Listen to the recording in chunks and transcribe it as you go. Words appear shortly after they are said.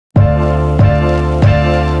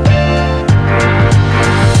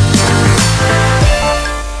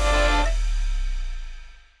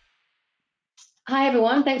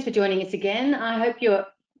everyone. Thanks for joining us again. I hope you're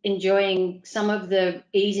enjoying some of the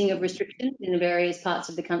easing of restrictions in the various parts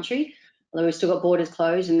of the country, although we've still got borders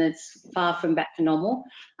closed and it's far from back to normal.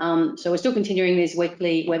 So we're still continuing these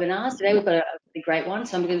weekly webinars. Today we've got a really great one,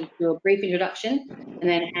 so I'm going to do a brief introduction and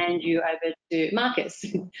then hand you over to Marcus.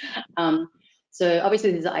 So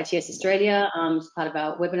obviously this is ITS Australia, it's part of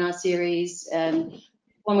our webinar series.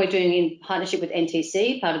 One we're doing in partnership with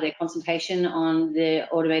NTC, part of their consultation on the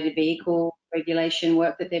automated vehicle regulation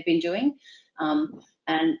work that they've been doing.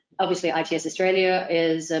 And obviously ITS Australia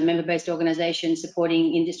is a member-based organisation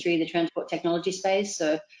supporting industry in the transport technology space.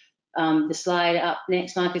 So the slide up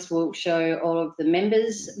next, Marcus, will show all of the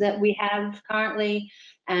members that we have currently.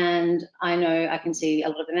 And I know I can see a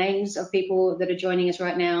lot of the names of people that are joining us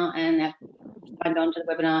right now and have signed on to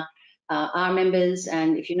the webinar are members.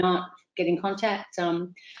 And if you're not, get in contact.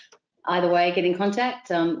 Either way, get in contact.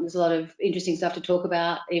 There's a lot of interesting stuff to talk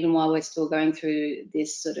about, even while we're still going through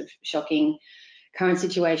this sort of shocking current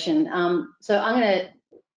situation. So I'm going to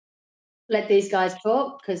let these guys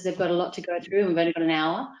talk because they've got a lot to go through and we've only got an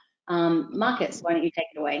hour. Marcus, why don't you take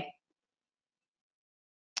it away?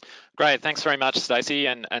 Great, thanks very much, Stacey,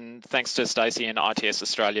 and thanks to Stacey and ITS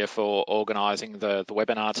Australia for organising the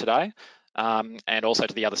webinar today. And also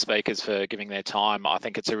to the other speakers for giving their time. I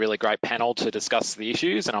think it's a really great panel to discuss the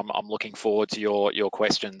issues, and I'm looking forward to your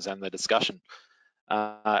questions and the discussion.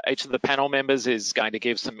 Each of the panel members is going to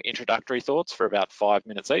give some introductory thoughts for about 5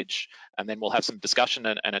 minutes each, and then we'll have some discussion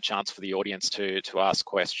and a chance for the audience to ask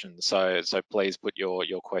questions. So please put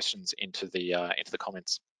your questions into the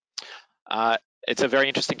comments. It's a very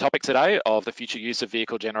interesting topic today of the future use of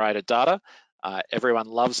vehicle-generated data. Everyone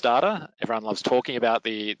loves data. Everyone loves talking about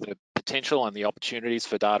the potential and the opportunities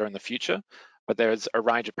for data in the future, but there's a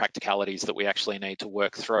range of practicalities that we actually need to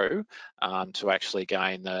work through to actually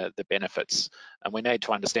gain the benefits. And we need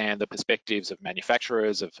to understand the perspectives of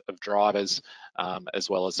manufacturers, of drivers, as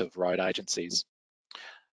well as of road agencies.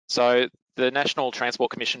 So the National Transport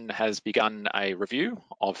Commission has begun a review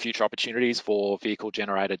of future opportunities for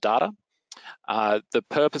vehicle-generated data. The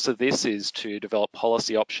purpose of this is to develop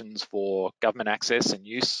policy options for government access and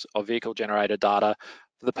use of vehicle-generated data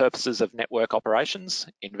for the purposes of network operations,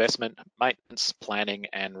 investment, maintenance, planning,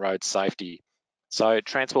 and road safety. So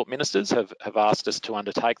transport ministers have asked us to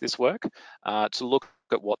undertake this work to look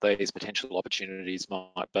at what these potential opportunities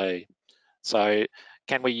might be. So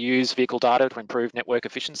can we use vehicle data to improve network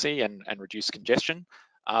efficiency and reduce congestion?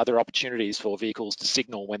 Are there opportunities for vehicles to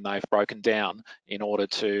signal when they've broken down in order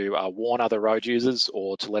to warn other road users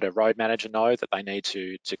or to let a road manager know that they need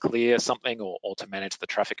to clear something or to manage the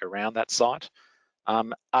traffic around that site?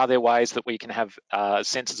 Are there ways that we can have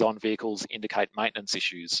sensors on vehicles indicate maintenance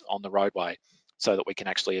issues on the roadway so that we can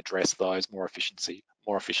actually address those more efficiently?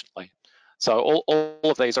 So all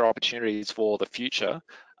of these are opportunities for the future,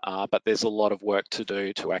 but there's a lot of work to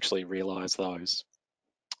do to actually realise those.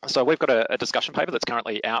 So we've got a discussion paper that's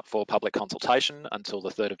currently out for public consultation until the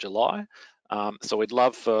 3rd of July. So we'd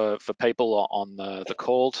love for people on the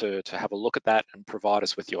call to have a look at that and provide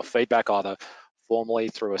us with your feedback, either formally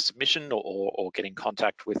through a submission or get in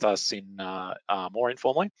contact with us in more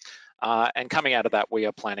informally. And coming out of that, we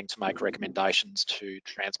are planning to make recommendations to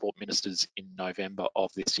transport ministers in November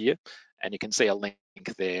of this year. And you can see a link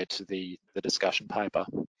there to the discussion paper.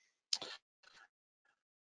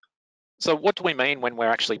 So what do we mean when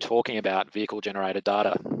we're actually talking about vehicle-generated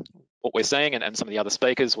data? What we're seeing, and some of the other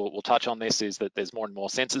speakers will touch on this, is that there's more and more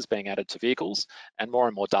sensors being added to vehicles and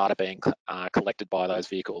more data being collected by those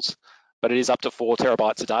vehicles. But it is up to 4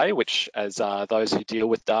 terabytes a day, which, as those who deal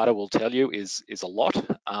with data will tell you, is a lot,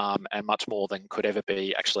 and much more than could ever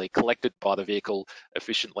be actually collected by the vehicle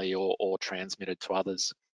efficiently or transmitted to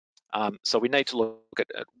others. So we need to look at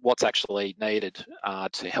what's actually needed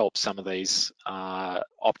to help some of these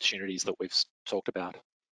opportunities that we've talked about.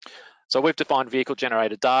 So we've defined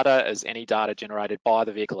vehicle-generated data as any data generated by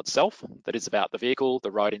the vehicle itself that is about the vehicle,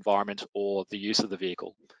 the road environment, or the use of the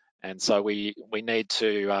vehicle. And so we need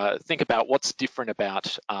to think about what's different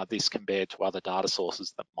about this compared to other data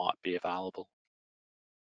sources that might be available.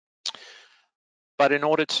 But in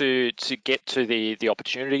order to get to the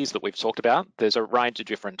opportunities that we've talked about, there's a range of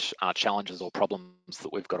different challenges or problems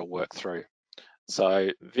that we've got to work through.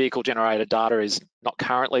 So vehicle-generated data is not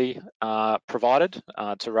currently provided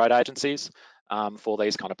to road agencies for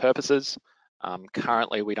these kind of purposes.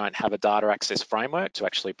 Currently, we don't have a data access framework to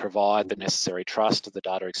actually provide the necessary trust of the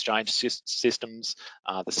data exchange systems,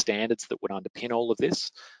 the standards that would underpin all of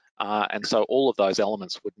this. And so all of those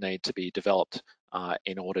elements would need to be developed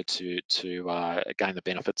in order to gain the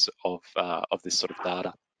benefits of this sort of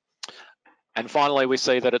data. And finally, we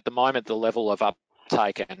see that at the moment, the level of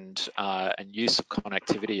uptake and use of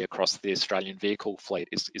connectivity across the Australian vehicle fleet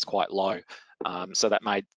is quite low. So that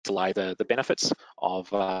may delay the benefits of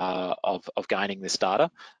gaining this data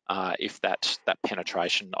if that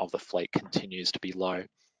penetration of the fleet continues to be low.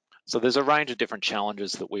 So there's a range of different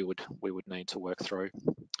challenges that we would need to work through.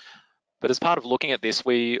 But as part of looking at this,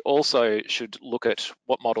 we also should look at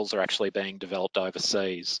what models are actually being developed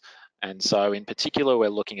overseas. And so in particular, we're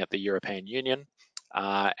looking at the European Union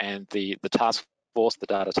and the task force, the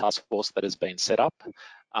data task force that has been set up,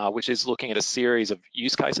 which is looking at a series of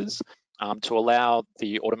use cases to allow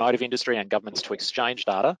the automotive industry and governments to exchange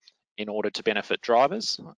data in order to benefit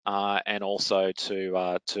drivers and also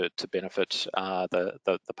to benefit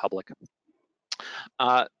the public.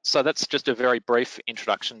 So that's just a very brief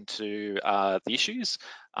introduction to the issues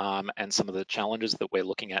and some of the challenges that we're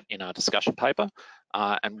looking at in our discussion paper.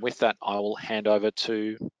 And with that, I will hand over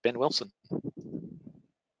to Ben Wilson.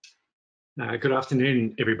 Good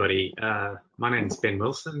afternoon, everybody. My name is Ben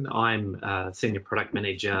Wilson. I'm Senior Product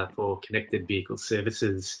Manager for Connected Vehicle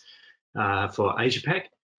Services for AsiaPac.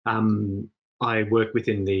 I work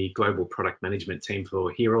within the Global Product Management team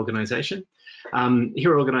for HERE organisation.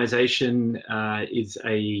 HERE organisation is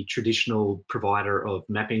a traditional provider of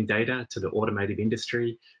mapping data to the automotive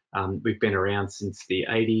industry. We've been around since the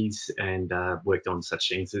 80s and worked on such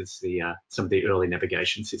things as some of the early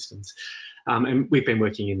navigation systems. And we've been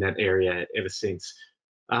working in that area ever since.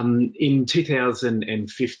 In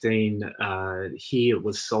 2015, HERE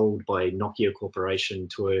was sold by Nokia Corporation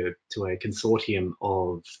to a consortium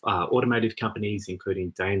of automotive companies,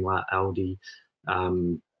 including Daimler, Audi,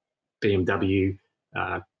 BMW,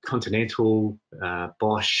 Continental,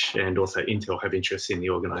 Bosch, and also Intel have interests in the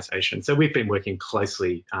organisation. So we've been working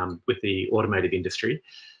closely with the automotive industry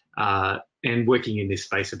and working in this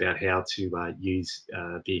space about how to use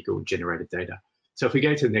vehicle-generated data. So if we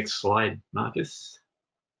go to the next slide, Marcus.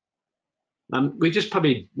 We just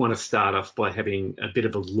probably want to start off by having a bit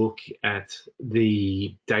of a look at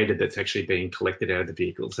the data that's actually being collected out of the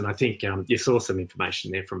vehicles. And I think you saw some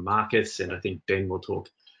information there from Marcus, and I think Ben will talk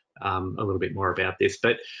a little bit more about this.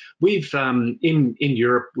 But we've, in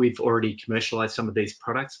Europe, we've already commercialized some of these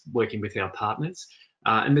products working with our partners.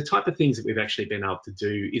 And the type of things that we've actually been able to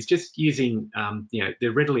do is just using, the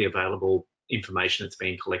readily available information that's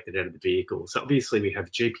being collected out of the vehicle. So obviously we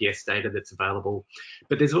have GPS data that's available,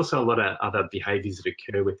 but there's also a lot of other behaviours that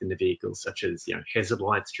occur within the vehicle, such as hazard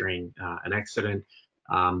lights during an accident,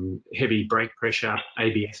 heavy brake pressure,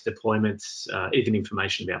 ABS deployments, even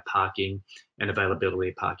information about parking and availability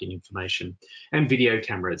of parking information, and video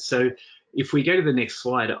cameras. So if we go to the next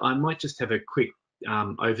slide, I might just have a quick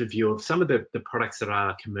overview of some of the products that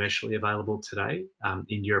are commercially available today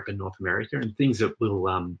in Europe and North America, and things that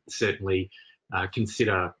we'll certainly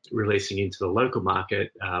consider releasing into the local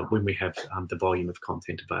market when we have the volume of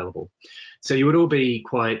content available. So you would all be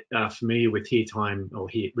quite familiar with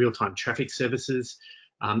real-time traffic services.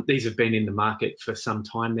 These have been in the market for some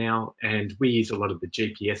time now, and we use a lot of the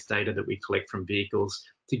GPS data that we collect from vehicles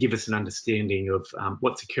to give us an understanding of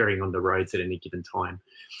what's occurring on the roads at any given time.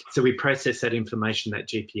 So we process that information, that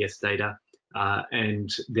GPS data, and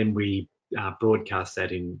then we broadcast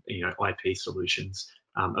that in IP solutions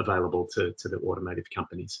available to the automotive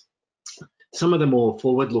companies. Some of the more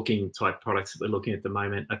forward-looking type products that we're looking at the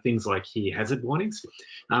moment are things like HERE hazard warnings.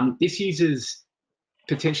 This uses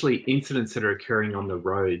potentially incidents that are occurring on the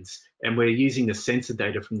roads, and we're using the sensor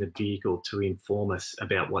data from the vehicle to inform us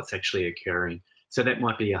about what's actually occurring. So that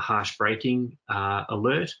might be a harsh braking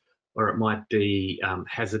alert, or it might be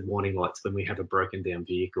hazard warning lights when we have a broken down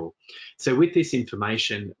vehicle. So with this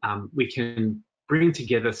information, we can bring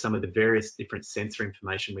together some of the various different sensor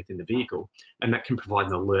information within the vehicle, and that can provide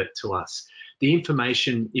an alert to us. The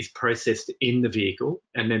information is processed in the vehicle,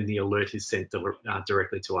 and then the alert is sent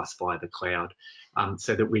directly to us via the cloud,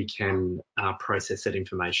 so that we can process that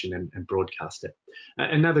information and broadcast it.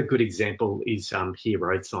 Another good example is HERE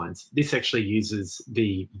road signs. This actually uses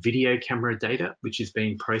the video camera data, which is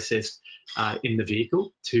being processed in the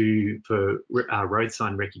vehicle for road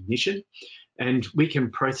sign recognition, and we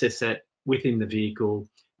can process that within the vehicle,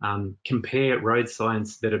 compare road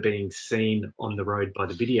signs that are being seen on the road by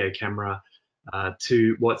the video camera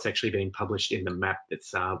to what's actually being published in the map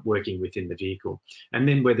that's working within the vehicle. And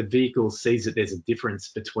then where the vehicle sees that there's a difference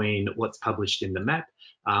between what's published in the map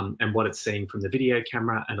and what it's seeing from the video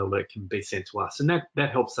camera, an alert can be sent to us. And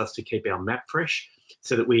that helps us to keep our map fresh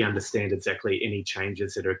so that we understand exactly any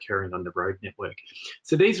changes that are occurring on the road network.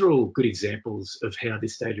 So these are all good examples of how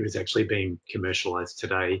this data is actually being commercialized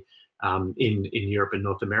today in Europe and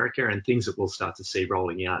North America, and things that we'll start to see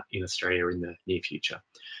rolling out in Australia in the near future.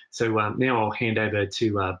 So now I'll hand over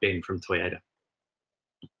to Ben from Toyota.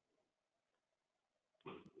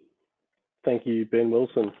 Thank you, Ben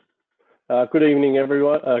Wilson. Good evening,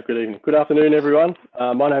 everyone. Good afternoon, everyone.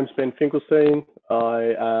 My name's Ben Finkelstein.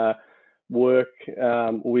 I work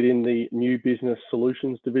within the New Business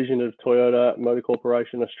Solutions division of Toyota Motor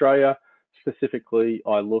Corporation Australia. Specifically,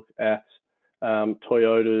 I look at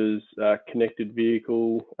Toyota's connected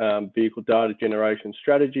vehicle data generation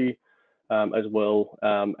strategy, as well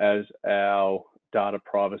as our data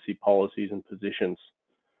privacy policies and positions.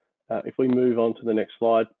 If we move on to the next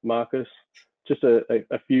slide, Marcus, just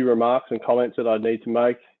a few remarks and comments that I need to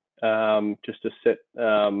make, just to set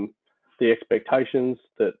the expectations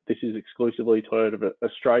that this is exclusively Toyota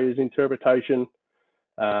Australia's interpretation.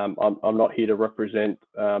 I'm not here to represent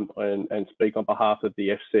and speak on behalf of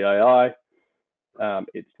the FCAI.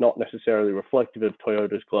 It's not necessarily reflective of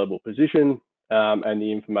Toyota's global position, and the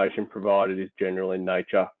information provided is general in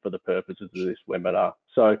nature for the purposes of this webinar.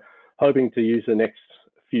 So hoping to use the next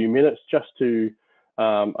few minutes just to,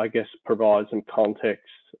 I guess, provide some context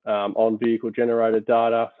on vehicle generated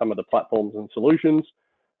data, some of the platforms and solutions,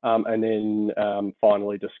 and then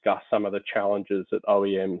finally discuss some of the challenges that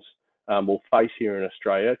OEMs will face here in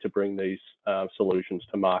Australia to bring these solutions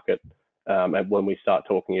to market, and when we start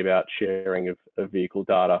talking about sharing of vehicle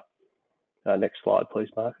data. Next slide, please,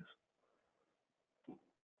 Marcus.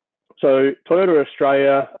 So Toyota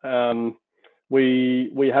Australia,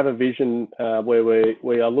 we have a vision where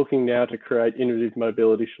we are looking now to create innovative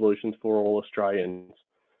mobility solutions for all Australians.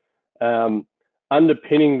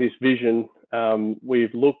 Underpinning this vision,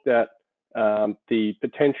 we've looked at the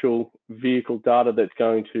potential vehicle data that's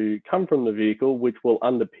going to come from the vehicle, which will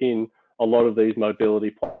underpin a lot of these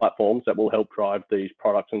mobility platforms that will help drive these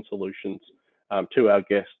products and solutions to our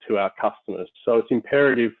guests, to our customers. So it's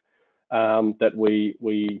imperative that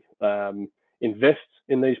we invest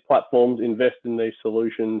in these platforms, invest in these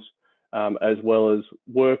solutions, as well as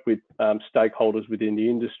work with stakeholders within the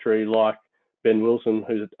industry like Ben Wilson,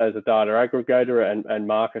 who's as a data aggregator, and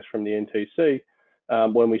Marcus from the NTC,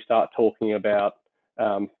 when we start talking about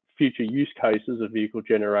future use cases of vehicle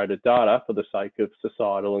generated data for the sake of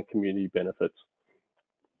societal and community benefits.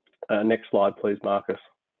 Next slide, please, Marcus.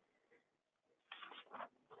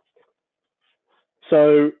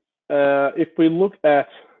 So if we look at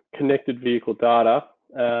connected vehicle data,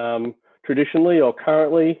 traditionally or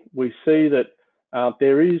currently, we see that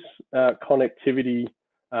there is connectivity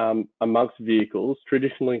amongst vehicles,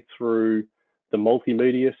 traditionally through the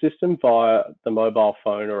multimedia system via the mobile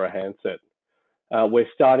phone or a handset. We're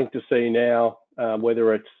starting to see now,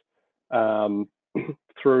 whether it's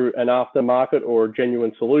through an aftermarket or a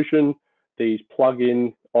genuine solution, these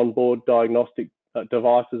plug-in onboard diagnostic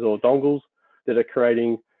devices or dongles that are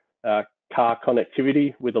creating car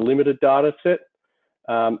connectivity with a limited data set.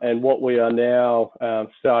 And what we are now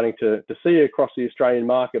starting to see across the Australian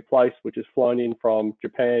marketplace, which has flown in from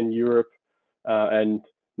Japan, Europe, and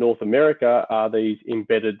North America, are these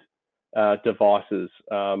embedded devices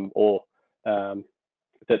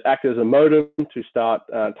that act as a modem to start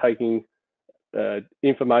taking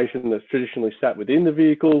information that's traditionally sat within the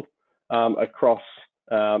vehicle across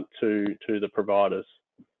to the providers.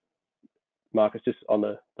 Marcus, just on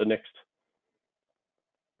the next.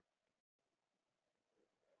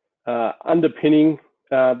 Underpinning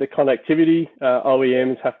the connectivity,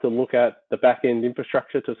 OEMs have to look at the back-end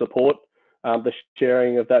infrastructure to support the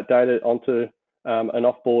sharing of that data onto an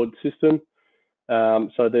off-board system.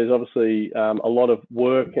 So there's obviously a lot of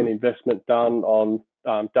work and investment done on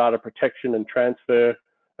data protection and transfer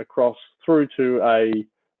across through to a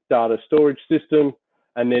data storage system,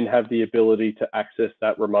 and then have the ability to access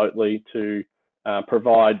that remotely to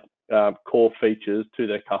provide core features to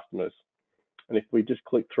their customers. And if we just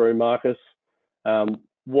click through, Marcus,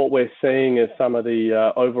 what we're seeing is some of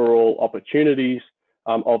the overall opportunities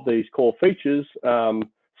of these core features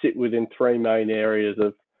sit within three main areas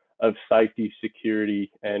of safety,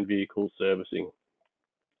 security, and vehicle servicing.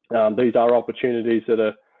 These are opportunities that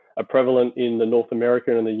are prevalent in the North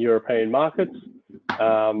American and the European markets,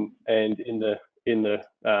 and in the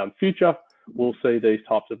future, we'll see these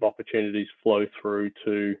types of opportunities flow through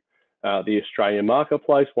to the Australian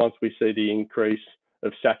marketplace once we see the increase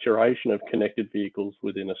of saturation of connected vehicles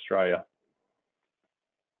within Australia.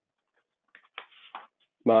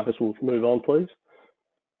 Marcus, we'll move on, please.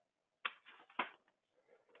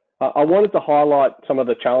 I wanted to highlight some of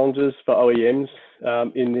the challenges for OEMs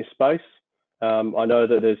in this space. I know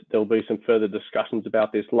that there'll be some further discussions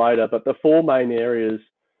about this later, but the four main areas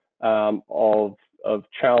of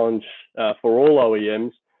challenge for all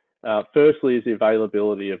OEMs, firstly, is the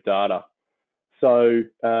availability of data. So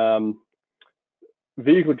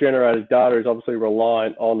vehicle generated data is obviously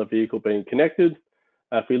reliant on the vehicle being connected.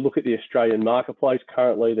 If we look at the Australian marketplace,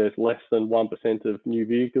 currently there's less than 1% of new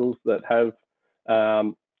vehicles that have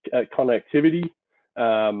connectivity.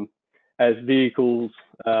 As vehicles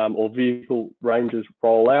or vehicle ranges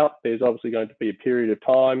roll out, there's obviously going to be a period of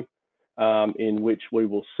time in which we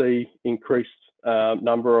will see increased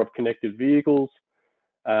number of connected vehicles.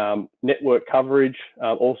 Network coverage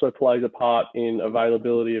also plays a part in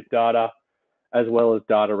availability of data, as well as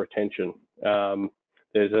data retention.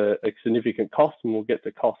 There's a significant cost, and we'll get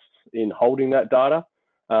to costs in holding that data,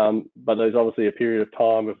 but there's obviously a period of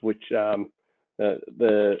time of which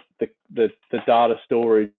the data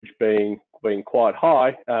storage being quite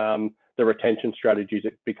high, the retention strategies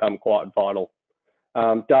become quite vital.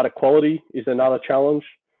 Data quality is another challenge.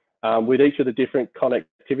 With each of the different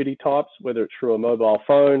connectivity types, whether it's through a mobile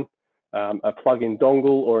phone, a plug-in dongle,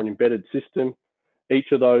 or an embedded system,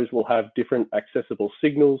 each of those will have different accessible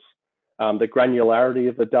signals. The granularity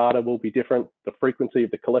of the data will be different, the frequency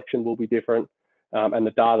of the collection will be different, and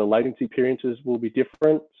the data latency appearances will be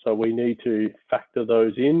different. So we need to factor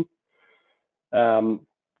those in.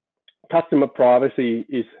 Customer privacy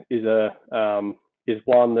is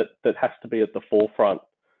one that has to be at the forefront.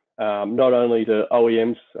 Not only do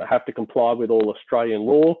OEMs have to comply with all Australian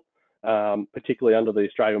law, particularly under the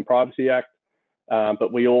Australian Privacy Act,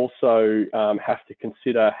 but we also have to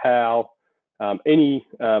consider how any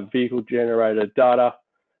vehicle-generated data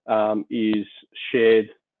is shared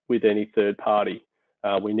with any third party.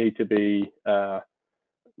 We need to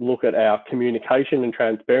look at our communication and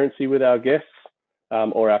transparency with our guests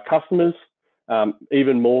or our customers.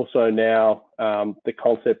 Even more so now, the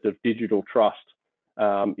concept of digital trust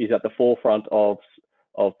is at the forefront of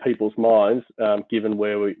people's minds, given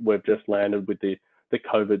where we've just landed with the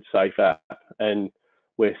COVID Safe app. And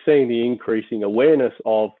we're seeing the increasing awareness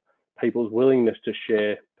of people's willingness to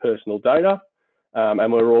share personal data.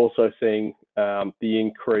 And we're also seeing the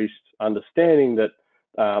increased understanding that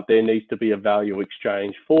there needs to be a value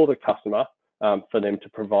exchange for the customer for them to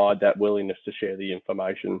provide that willingness to share the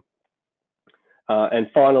information. And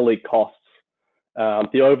finally, costs.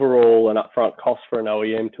 The overall and upfront cost for an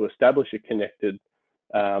OEM to establish a connected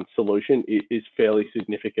solution is fairly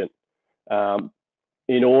significant.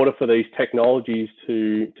 In order for these technologies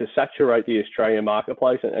to saturate the Australian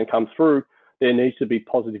marketplace and come through, there needs to be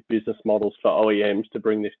positive business models for OEMs to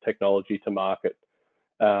bring this technology to market.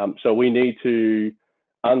 So we need to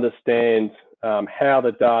understand how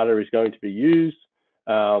the data is going to be used,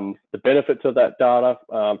 the benefits of that data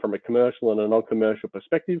from a commercial and a non-commercial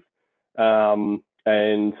perspective,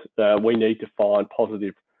 and we need to find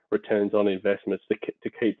positive returns on investments to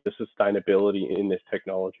keep the sustainability in this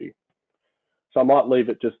technology. So I might leave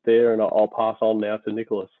it just there, and I'll pass on now to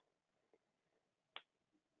Nicholas.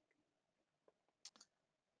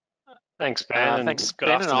 Thanks, Ben. Thanks, Good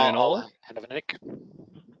Ben, afternoon, and all. I'll hand over to Nick.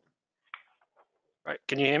 Right,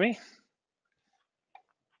 can you hear me?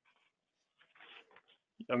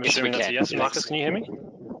 I'm Yes, assuming we that's a can. yes. Yes. Marcus, can you hear me?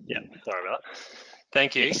 Yeah, sorry about that.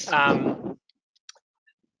 Thank you. Yes.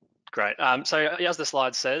 Great. So as the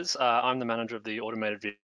slide says, I'm the manager of the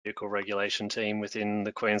automated vehicle regulation team within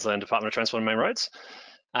the Queensland Department of Transport and Main Roads.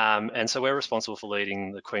 And so we're responsible for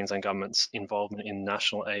leading the Queensland Government's involvement in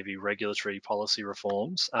national AV regulatory policy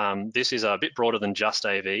reforms. This is a bit broader than just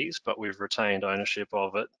AVs, but we've retained ownership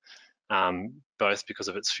of it, both because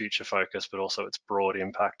of its future focus, but also its broad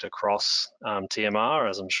impact across TMR,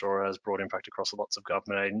 as I'm sure has broad impact across lots of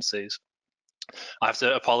government agencies. I have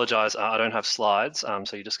to apologise, I don't have slides, so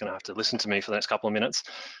you're just going to have to listen to me for the next couple of minutes.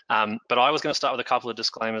 But I was going to start with a couple of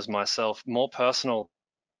disclaimers myself, more personal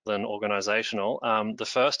than organisational. The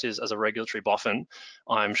first is, as a regulatory boffin,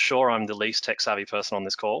 I'm sure I'm the least tech-savvy person on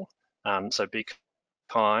this call, so be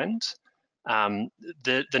kind.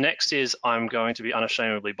 The next is I'm going to be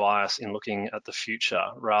unashamedly biased in looking at the future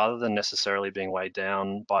rather than necessarily being weighed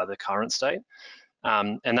down by the current state.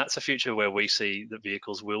 And that's a future where we see that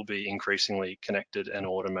vehicles will be increasingly connected and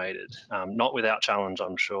automated, not without challenge,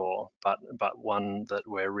 I'm sure, but one that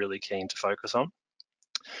we're really keen to focus on.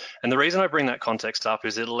 And the reason I bring that context up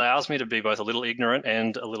is it allows me to be both a little ignorant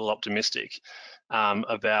and a little optimistic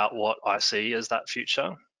about what I see as that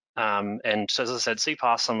future. And so, as I said, see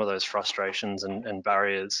past some of those frustrations and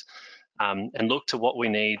barriers and look to what we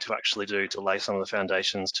need to actually do to lay some of the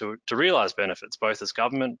foundations to realise benefits, both as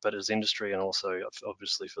government, but as industry, and also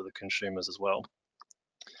obviously for the consumers as well.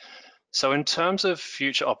 So in terms of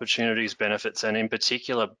future opportunities, benefits, and in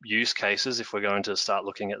particular use cases, if we're going to start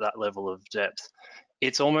looking at that level of depth,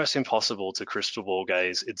 it's almost impossible to crystal ball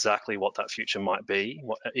gaze exactly what that future might be,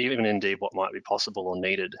 even indeed what might be possible or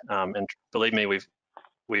needed. And believe me, we've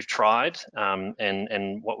tried,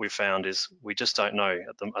 and what we've found is we just don't know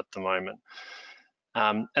at the moment.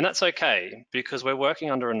 And that's okay, because we're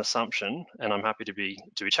working under an assumption, and I'm happy to be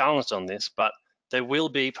challenged on this, but there will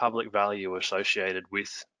be public value associated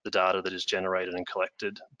with the data that is generated and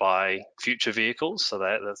collected by future vehicles, so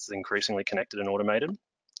that's increasingly connected and automated.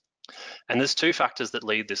 And there's two factors that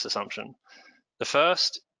lead this assumption. The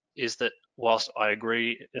first is that whilst I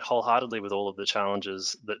agree wholeheartedly with all of the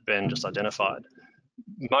challenges that Ben just identified,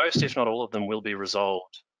 most, if not all of them, will be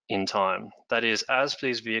resolved in time. That is, as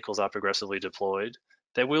these vehicles are progressively deployed,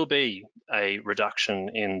 there will be a reduction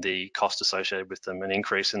in the cost associated with them, an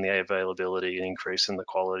increase in the availability, an increase in the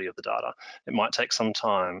quality of the data. It might take some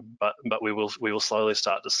time, but we will slowly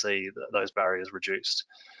start to see those barriers reduced.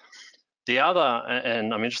 The other,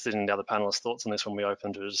 and I'm interested in the other panelists' thoughts on this when we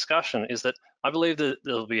open to a discussion, is that I believe that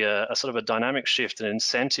there'll be a sort of a dynamic shift, an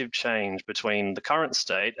incentive change between the current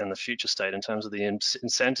state and the future state in terms of the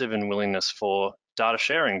incentive and willingness for data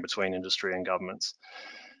sharing between industry and governments.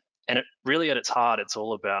 And it really, at its heart, it's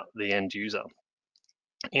all about the end user.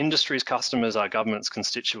 Industry's customers are government's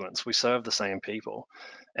constituents. We serve the same people.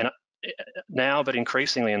 And now, but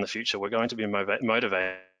increasingly in the future, we're going to be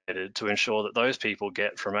motivated to ensure that those people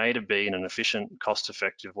get from A to B in an efficient,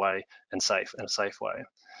 cost-effective way and a safe way.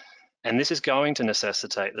 And this is going to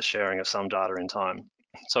necessitate the sharing of some data in time.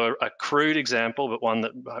 So a crude example, but one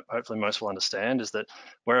that hopefully most will understand, is that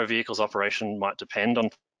where a vehicle's operation might depend on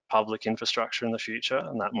public infrastructure in the future,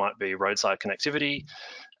 and that might be roadside connectivity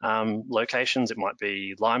locations, it might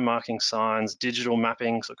be line marking signs, digital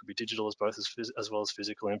mapping, so it could be digital as well as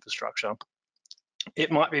physical infrastructure.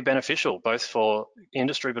 It might be beneficial both for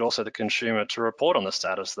industry but also the consumer to report on the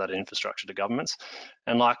status of that infrastructure to governments,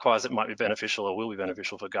 and likewise it might be beneficial or will be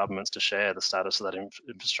beneficial for governments to share the status of that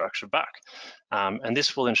infrastructure back. And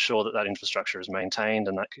this will ensure that that infrastructure is maintained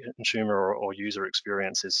and that consumer or user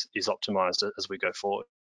experience is optimized as we go forward.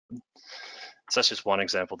 So that's just one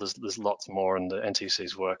example. There's lots more, and the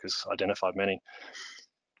NTC's work has identified many.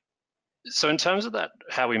 So in terms of that,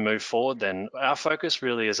 how we move forward, then our focus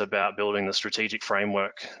really is about building the strategic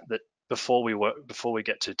framework that before we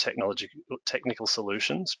get to technical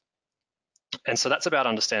solutions. And so that's about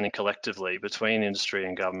understanding collectively between industry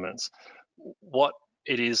and governments what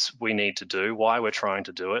it is we need to do, why we're trying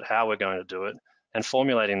to do it, how we're going to do it, and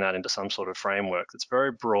formulating that into some sort of framework that's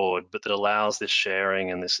very broad, but that allows this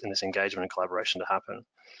sharing and this engagement and collaboration to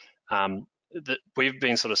happen. That we've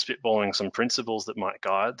been sort of spitballing some principles that might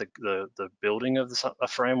guide the building of a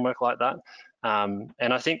framework like that.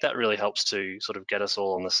 And I think that really helps to sort of get us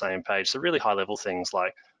all on the same page. So really high level things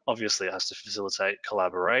like, obviously it has to facilitate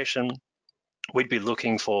collaboration. We'd be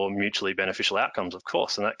looking for mutually beneficial outcomes, of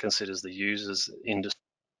course, and that considers the users,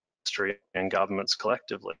 industry and governments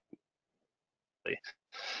collectively.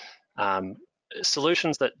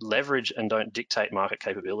 Solutions that leverage and don't dictate market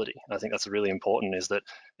capability. I think that's really important, is that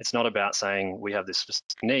it's not about saying we have this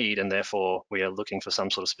specific need and therefore we are looking for some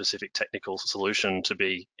sort of specific technical solution to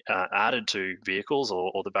be added to vehicles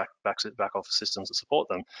or the back office systems that support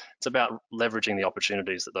them. It's about leveraging the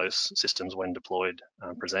opportunities that those systems, when deployed,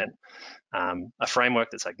 present. A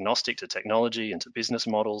framework that's agnostic to technology and to business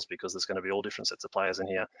models, because there's going to be all different sets of players in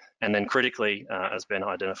here. And then critically, as Ben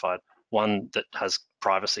identified, one that has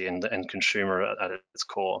privacy and consumer at its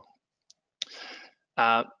core.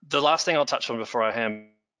 The last thing I'll touch on before I hand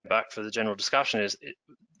back for the general discussion is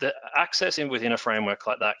the access within a framework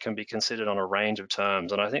like that can be considered on a range of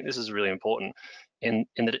terms. And I think this is really important in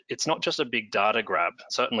that it's not just a big data grab.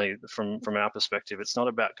 Certainly from our perspective, it's not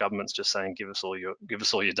about governments just saying, give us all your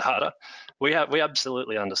data. We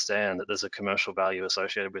absolutely understand that there's a commercial value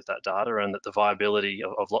associated with that data, and that the viability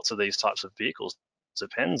of lots of these types of vehicles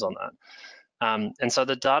depends on that. And so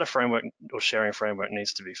the data framework or sharing framework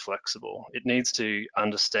needs to be flexible. It needs to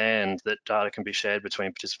understand that data can be shared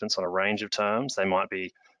between participants on a range of terms. They might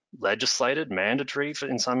be legislated, mandatory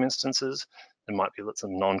in some instances. There might be lots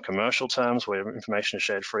of non-commercial terms where information is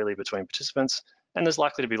shared freely between participants. And there's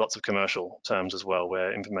likely to be lots of commercial terms as well,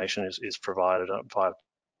 where information is provided via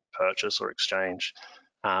purchase or exchange.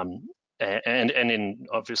 And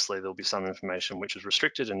obviously there'll be some information which is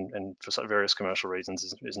restricted and for various commercial reasons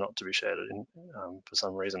is not to be shared for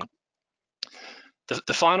some reason.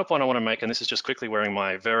 The final point I want to make, and this is just quickly wearing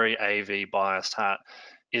my very AV biased hat,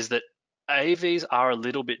 is that AVs are a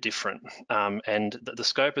little bit different, and the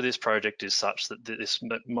scope of this project is such that this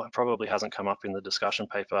probably hasn't come up in the discussion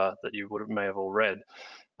paper that you may have all read.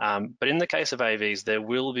 But in the case of AVs, there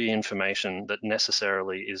will be information that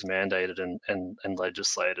necessarily is mandated and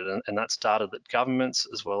legislated, and that's data that governments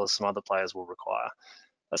as well as some other players will require.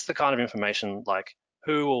 That's the kind of information like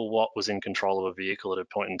who or what was in control of a vehicle at a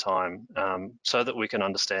point in time, so that we can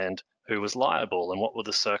understand who was liable and what were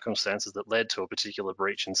the circumstances that led to a particular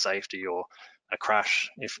breach in safety or a crash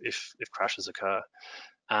if crashes occur.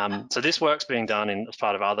 So this work's being done as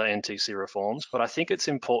part of other NTC reforms, but I think it's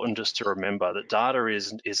important just to remember that data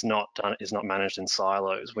is not managed in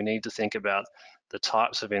silos. We need to think about the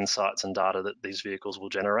types of insights and data that these vehicles will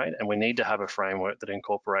generate, and we need to have a framework that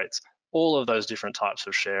incorporates all of those different types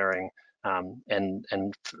of sharing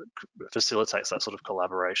and facilitates that sort of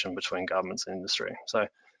collaboration between governments and industry. So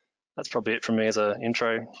that's probably it from me as an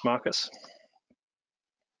intro, Marcus.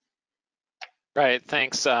 Great,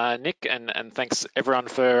 thanks, Nick, and thanks everyone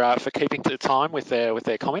for keeping to the time with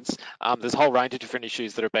their comments. There's a whole range of different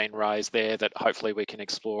issues that have been raised there that hopefully we can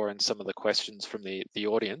explore in some of the questions from the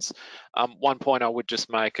audience. One point I would just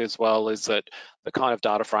make as well is that the kind of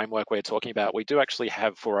data framework we're talking about, we do actually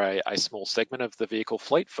have for a small segment of the vehicle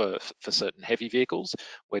fleet for certain heavy vehicles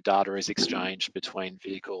where data is exchanged between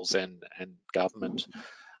vehicles and government.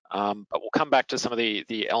 But we'll come back to some of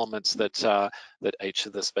the elements that each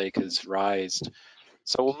of the speakers raised.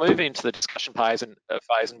 So we'll move into the discussion phase, and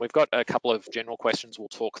we've got a couple of general questions we'll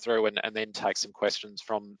talk through and then take some questions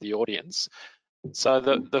from the audience. So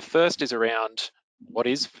the first is around what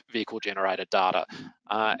is vehicle-generated data,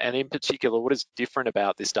 and in particular, what is different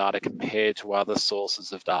about this data compared to other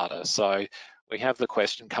sources of data? So we have the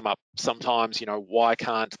question come up sometimes, why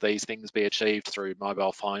can't these things be achieved through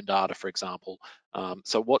mobile phone data, for example?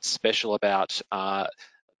 So what's special about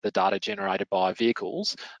the data generated by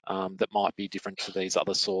vehicles that might be different to these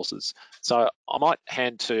other sources? So I might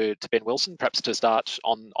hand to Ben Wilson, perhaps to start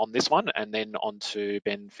on this one, and then on to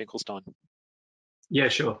Ben Finkelstein. Yeah,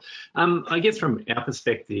 sure. I guess from our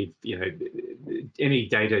perspective, any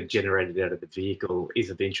data generated out of the vehicle is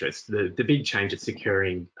of interest. The big change that's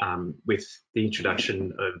occurring with the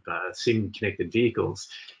introduction of SIM-connected vehicles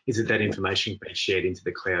is that information can be shared into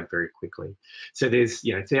the cloud very quickly. So there's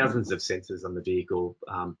thousands of sensors on the vehicle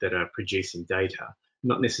that are producing data.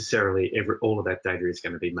 Not necessarily all of that data is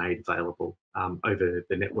going to be made available over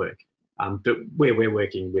the network. But where we're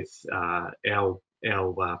working with our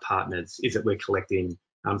partners is that we're collecting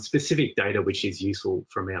specific data which is useful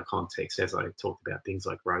from our context, as I talked about things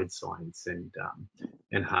like road signs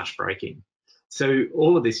and harsh braking. So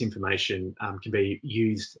all of this information can be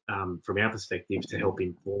used from our perspective to help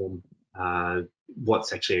inform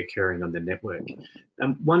what's actually occurring on the network.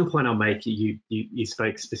 One point I'll make, you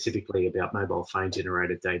spoke specifically about mobile phone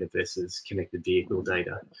generated data versus connected vehicle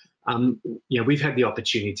data. We've had the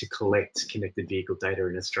opportunity to collect connected vehicle data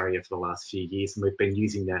in Australia for the last few years, and we've been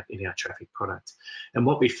using that in our traffic product. And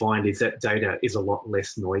what we find is that data is a lot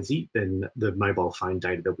less noisy than the mobile phone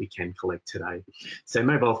data that we can collect today. So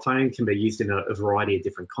mobile phone can be used in a variety of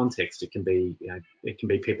different contexts. It can be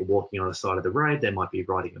people walking on the side of the road. They might be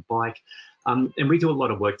riding a bike. And we do a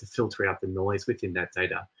lot of work to filter out the noise within that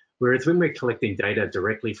data. Whereas when we're collecting data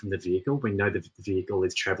directly from the vehicle, we know that the vehicle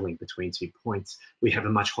is traveling between 2 points. We have a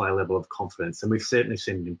much higher level of confidence, and we've certainly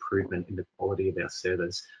seen an improvement in the quality of our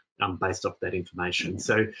service based off that information.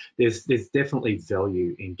 So there's definitely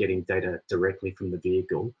value in getting data directly from the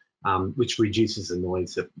vehicle, which reduces the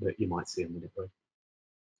noise that you might see on the network.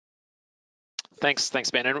 Thanks,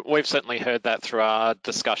 Ben. And we've certainly heard that through our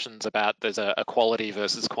discussions about there's a quality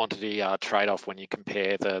versus quantity trade-off when you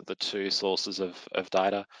compare the two sources of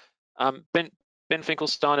data. Ben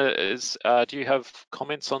Finkelstein, do you have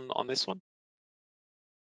comments on this one?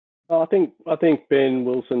 I think Ben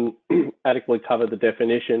Wilson adequately covered the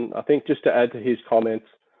definition. I think just to add to his comments,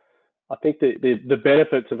 I think the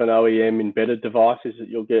benefits of an OEM embedded device is that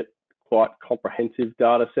you'll get quite comprehensive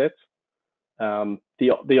data sets.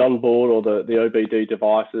 The onboard or the OBD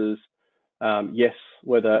devices, yes,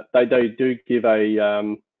 whether they do give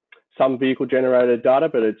some vehicle generated data,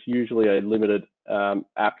 but it's usually a limited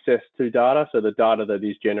access to data. So the data that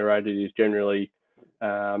is generated is generally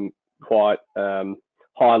quite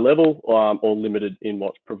high level or limited in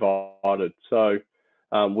what's provided. So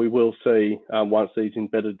we will see once these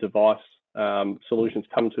embedded device solutions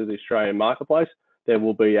come to the Australian marketplace, there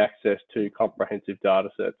will be access to comprehensive data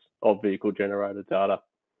sets of vehicle generated data.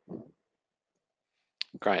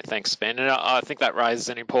 Great, thanks, Ben. And I think that raises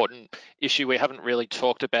an important issue. We haven't really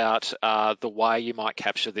talked about the way you might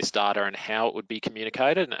capture this data and how it would be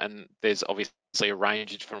communicated. And there's obviously a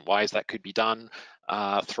range of different ways that could be done.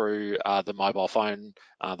 through the mobile phone,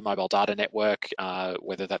 the mobile data network,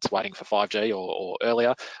 whether that's waiting for 5G or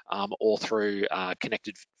earlier, or through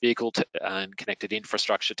connected vehicle and connected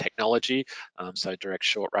infrastructure technology, so direct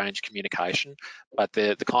short-range communication. But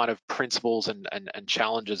the kind of principles and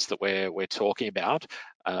challenges that we're talking about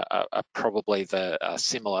are probably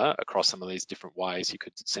similar across some of these different ways you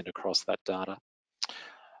could send across that data.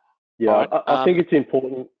 Yeah, Right. I think it's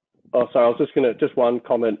important. Oh, sorry, I was just one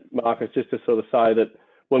comment, Marcus, just to sort of say that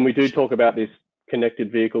when we do talk about this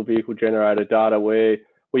connected vehicle generated data,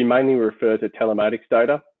 we mainly refer to telematics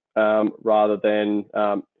data rather than,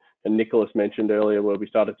 and Nicholas mentioned earlier where we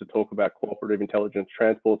started to talk about cooperative intelligence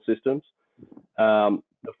transport systems.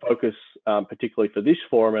 The focus, particularly for this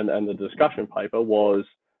forum and the discussion paper, was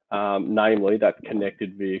namely that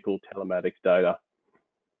connected vehicle telematics data.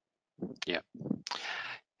 Yeah.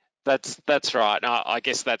 That's right. I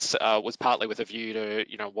guess that's was partly with a view to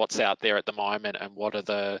what's out there at the moment and what are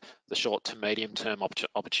the short to medium term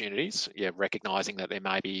opportunities. Yeah, recognizing that there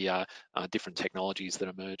may be different technologies that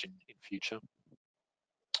emerge in future.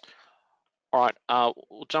 All right,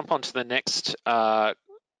 we'll jump on to the next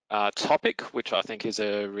topic, which I think is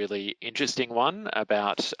a really interesting one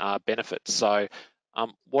about benefits. So,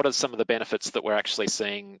 what are some of the benefits that we're actually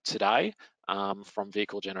seeing today from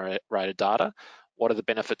vehicle generated data? What are the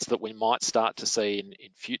benefits that we might start to see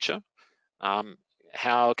in future?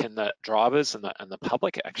 How can the drivers and the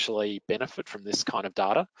public actually benefit from this kind of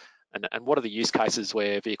data? And what are the use cases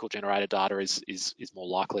where vehicle generated data is more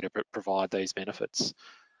likely to provide these benefits?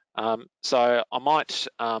 So I might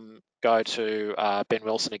go to Ben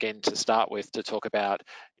Wilson again to start with to talk about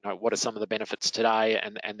what are some of the benefits today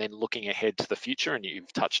and then looking ahead to the future, and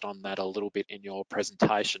you've touched on that a little bit in your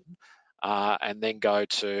presentation. And then go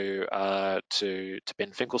to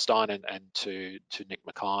Ben Finkelstein and to Nick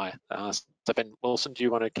Mackay. So Ben Wilson, do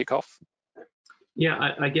you want to kick off?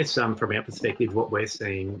 Yeah, I guess from our perspective, what we're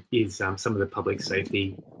seeing is some of the public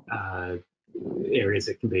safety areas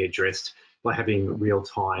that can be addressed by having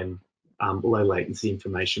real-time, low latency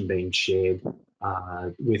information being shared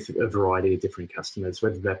with a variety of different customers,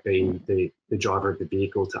 whether that be the driver of the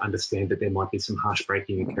vehicle to understand that there might be some harsh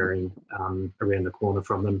braking occurring around the corner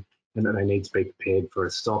from them, and that they need to be prepared for a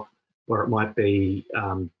stop, or it might be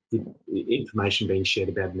the information being shared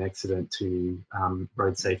about an accident to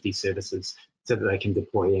road safety services so that they can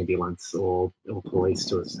deploy ambulance or police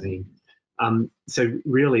to a scene. So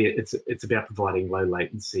really, it's about providing low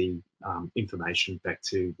latency information back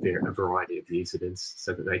to a variety of users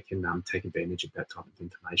so that they can take advantage of that type of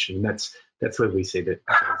information. And that's where we see that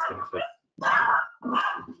benefit.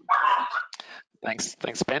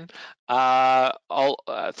 Thanks, Ben. I'll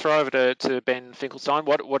throw over to Ben Finkelstein.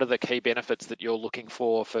 What are the key benefits that you're looking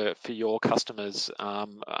for your customers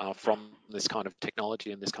from this kind of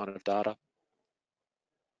technology and this kind of data?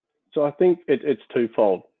 So I think it's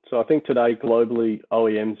twofold. So I think today globally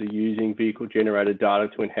OEMs are using vehicle generated data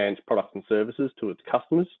to enhance products and services to its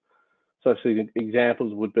customers. So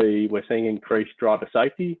examples would be we're seeing increased driver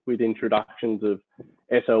safety with introductions of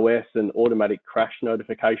SOS and automatic crash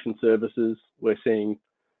notification services. We're seeing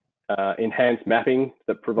enhanced mapping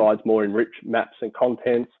that provides more enriched maps and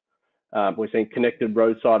content. We're seeing connected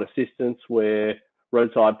roadside assistance where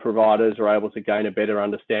roadside providers are able to gain a better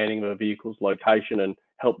understanding of a vehicle's location and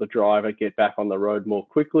help the driver get back on the road more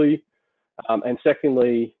quickly. And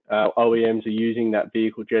secondly, OEMs are using that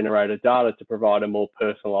vehicle generated data to provide a more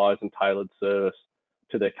personalized and tailored service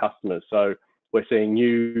to their customers. So we're seeing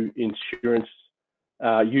new insurance,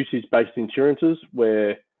 usage-based insurances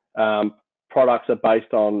where products are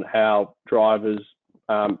based on how drivers,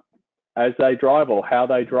 as they drive or how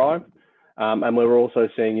they drive. And we're also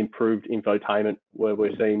seeing improved infotainment where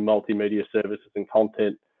we're seeing multimedia services and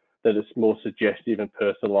content that is more suggestive and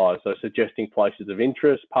personalized. So suggesting places of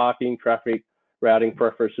interest, parking, traffic, routing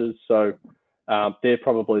preferences. So they're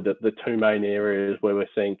probably the two main areas where we're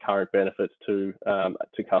seeing current benefits to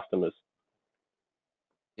customers.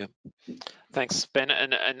 Yeah, thanks, Ben.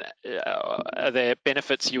 And are there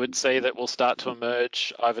benefits you would see that will start to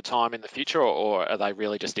emerge over time in the future, or are they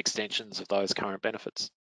really just extensions of those current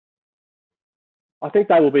benefits? I think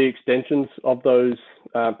they will be extensions of those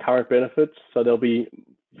current benefits. So there'll be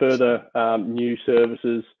further new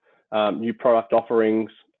services, new product offerings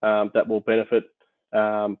that will benefit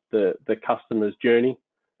the customer's journey,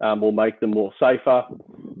 will make them more safer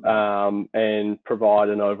and provide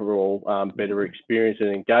an overall better experience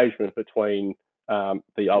and engagement between the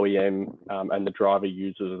OEM and the driver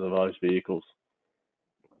users of those vehicles.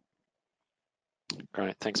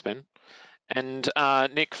 Great, thanks, Ben. And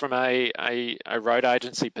Nick, from a road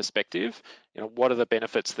agency perspective, what are the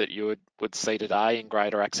benefits that you would see today in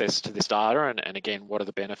greater access to this data? And again, what are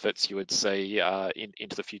the benefits you would see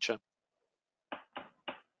into the future?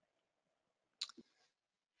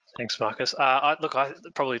 Thanks, Marcus. Look, I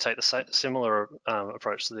probably take the similar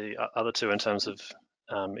approach to the other two in terms of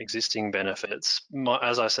existing benefits.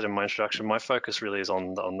 As I said in my introduction, my focus really is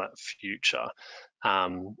on that future.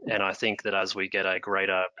 And I think that as we get a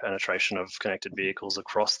greater penetration of connected vehicles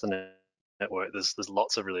across the network, there's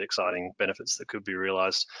lots of really exciting benefits that could be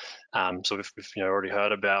realised. So we've already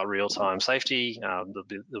heard about real-time safety. There'll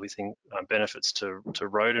be benefits to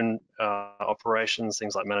road and operations,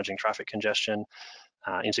 things like managing traffic congestion.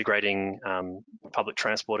 Integrating public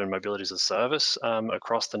transport and mobility as a service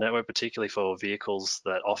across the network, particularly for vehicles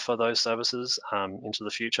that offer those services into the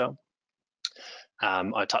future.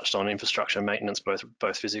 I touched on infrastructure maintenance,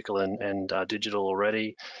 both physical and digital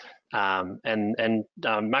already, and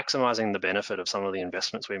maximising the benefit of some of the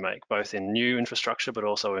investments we make, both in new infrastructure, but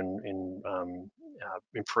also in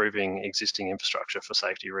improving existing infrastructure for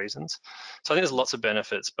safety reasons. So I think there's lots of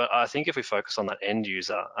benefits, but I think if we focus on that end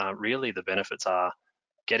user, really the benefits are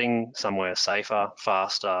getting somewhere safer,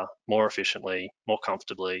 faster, more efficiently, more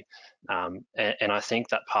comfortably. And I think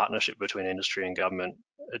that partnership between industry and government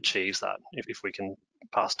achieves that if we can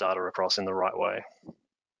pass data across in the right way.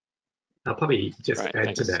 I'll probably just add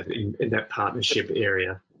thanks. to that in that partnership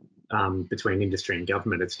area between industry and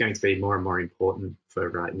government. It's going to be more and more important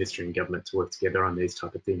for industry and government to work together on these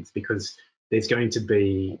type of things, because there's going to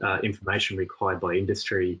be information required by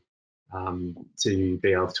industry to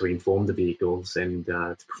be able to inform the vehicles and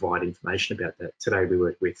to provide information about that. Today we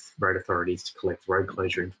work with road authorities to collect road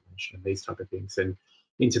closure information and these type of things. And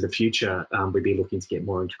into the future, we'll be looking to get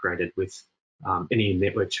more integrated with any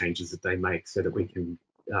network changes that they make, so that we can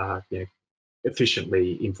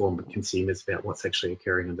efficiently inform consumers about what's actually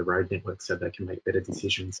occurring on the road network, so they can make better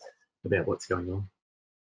decisions about what's going on.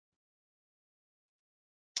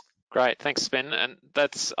 Great, thanks, Ben. And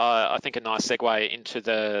that's, I think, a nice segue into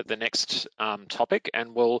the next topic.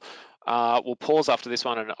 And we'll pause after this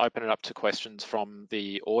one and open it up to questions from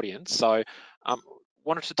the audience. So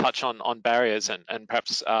wanted to touch on barriers, and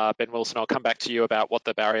perhaps, Ben Wilson, I'll come back to you about what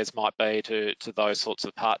the barriers might be to those sorts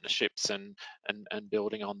of partnerships and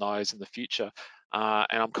building on those in the future.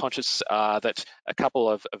 And I'm conscious that a couple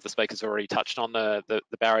of the speakers have already touched on the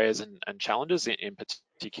barriers and challenges, in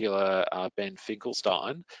particular Ben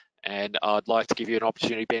Finkelstein. And I'd like to give you an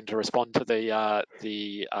opportunity, Ben, to respond to the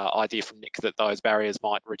idea from Nick that those barriers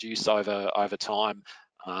might reduce over time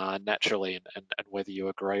naturally, and whether you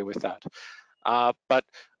agree with that. But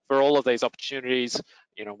for all of these opportunities,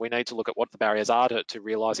 we need to look at what the barriers are to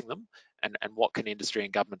realising them, and what can industry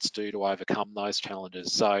and governments do to overcome those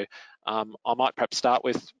challenges. So I might perhaps start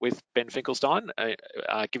with Ben Finkelstein,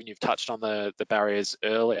 given you've touched on the barriers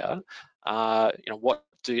earlier. What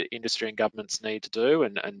do industry and governments need to do,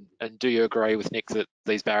 and do you agree with Nick that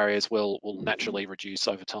these barriers will naturally reduce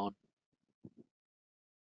over time?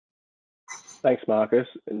 Thanks, Marcus.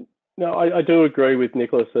 No, I do agree with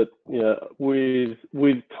Nicholas that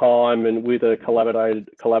with time and with a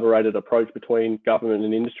collaborated approach between government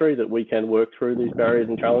and industry, that we can work through these barriers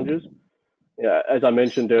and challenges. As I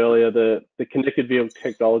mentioned earlier, the connected vehicle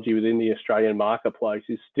technology within the Australian marketplace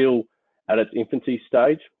is still at its infancy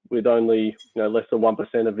stage, with only less than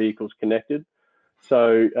 1% of vehicles connected.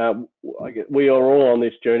 So we are all on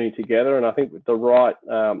this journey together, and I think with the right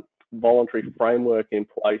voluntary framework in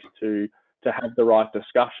place to have the right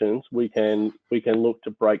discussions, we can look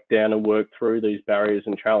to break down and work through these barriers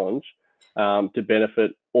and challenge to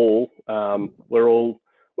benefit all. We're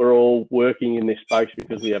all working in this space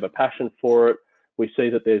because we have a passion for it. We see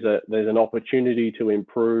that there's an opportunity to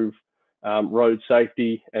improve road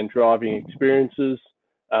safety and driving experiences.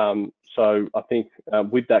 So I think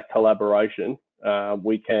with that collaboration,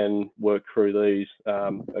 we can work through these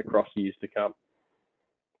across years to come.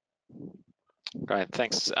 Great,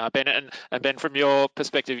 thanks, Ben. And Ben, from your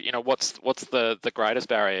perspective, what's the greatest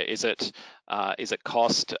barrier? Is it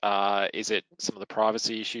cost? Is it some of the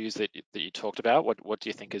privacy issues that you talked about? What do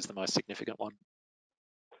you think is the most significant one?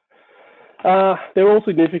 They're all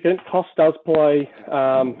significant. Cost does play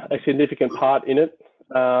a significant part in it,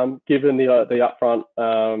 given the upfront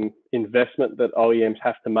investment that OEMs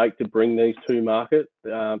have to make to bring these to market.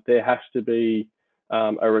 There has to be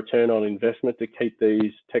a return on investment to keep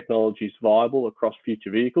these technologies viable across future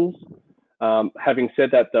vehicles. Having said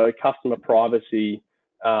that, though, customer privacy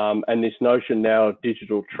and this notion now of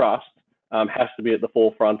digital trust has to be at the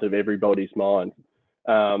forefront of everybody's mind.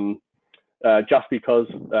 Just because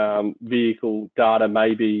vehicle data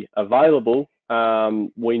may be available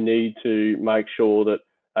we need to make sure that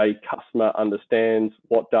a customer understands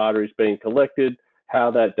what data is being collected, how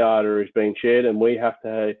that data is being shared, and we have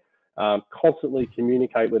to constantly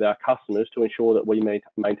communicate with our customers to ensure that we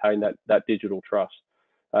maintain that digital trust.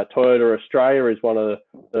 Toyota Australia is one of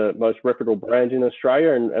the most reputable brands in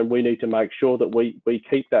Australia, and we need to make sure that we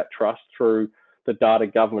keep that trust through the data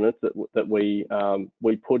governance that we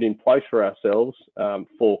put in place for ourselves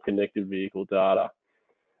for connected vehicle data.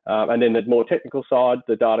 And then the more technical side,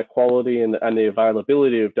 the data quality and the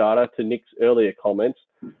availability of data, to Nick's earlier comments,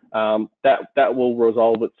 that will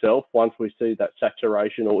resolve itself once we see that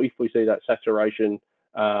saturation, or if we see that saturation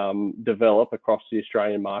develop across the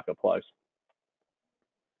Australian marketplace.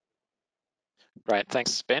 Great,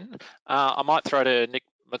 thanks, Ben. I might throw to Nick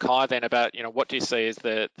Mackay then about, what do you see as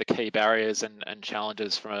the key barriers and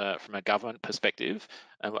challenges from a government perspective,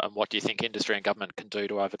 and what do you think industry and government can do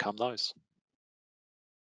to overcome those?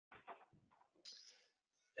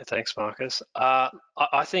 Yeah, thanks, Marcus. I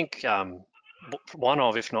think one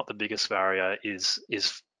of, if not the biggest barrier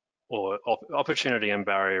or opportunity and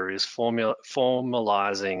barrier is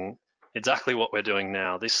formalising exactly what we're doing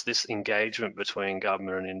now. This engagement between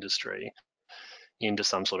government and industry into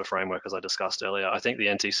some sort of framework, as I discussed earlier. I think the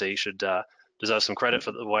NTC should deserve some credit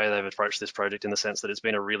for the way they've approached this project, in the sense that it's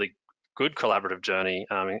been a really good collaborative journey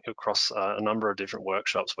across a number of different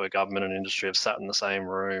workshops where government and industry have sat in the same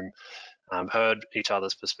room, heard each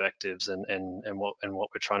other's perspectives and what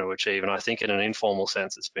we're trying to achieve. And I think in an informal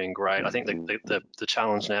sense, it's been great. I think the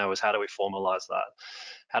challenge now is, how do we formalise that?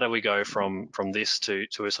 How do we go from this to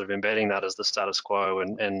sort of embedding that as the status quo,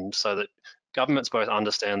 and so that governments both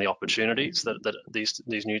understand the opportunities that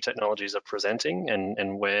these new technologies are presenting,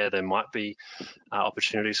 and where there might be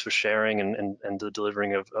opportunities for sharing and the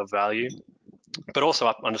delivering of value, but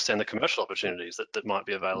also understand the commercial opportunities that might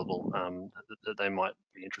be available, that they might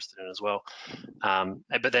be interested in as well.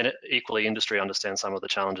 But then equally, industry understands some of the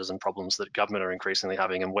challenges and problems that government are increasingly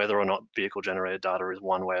having, and whether or not vehicle generated data is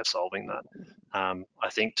one way of solving that. I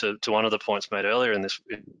think to one of the points made earlier in this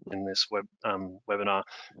webinar,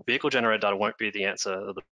 vehicle generated data won't be the answer,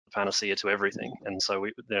 or the panacea to everything. And so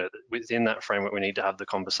within that framework, we need to have the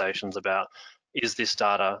conversations about, is this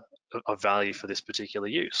data of value for this particular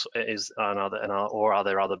use? Or are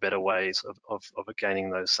there other better ways of gaining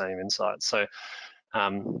those same insights? So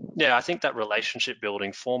yeah, I think that relationship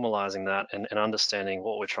building, formalizing that, and understanding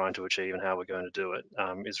what we're trying to achieve and how we're going to do it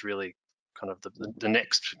is really kind of the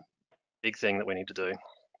next big thing that we need to do.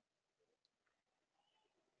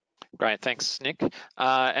 Great, thanks, Nick.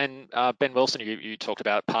 And Ben Wilson, you talked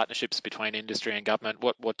about partnerships between industry and government.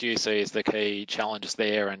 What do you see as the key challenges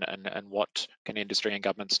there, and what can industry and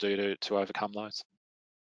governments do to overcome those?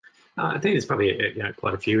 I think there's probably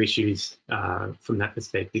quite a few issues from that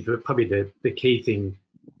perspective, but probably the key thing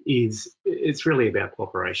is it's really about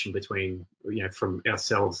cooperation between, from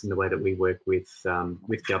ourselves in the way that we work with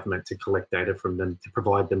government to collect data from them, to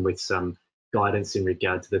provide them with some guidance in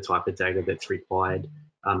regard to the type of data that's required,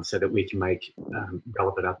 so that we can make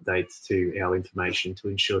relevant updates to our information to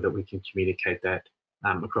ensure that we can communicate that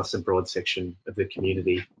across a broad section of the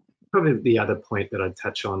community. Probably the other point that I'd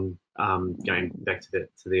touch on, going back to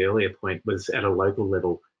the earlier point, was at a local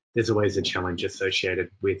level, there's always a challenge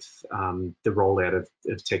associated with the rollout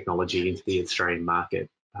of technology into the Australian market.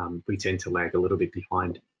 We tend to lag a little bit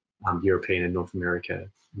behind European and North America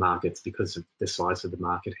markets because of the size of the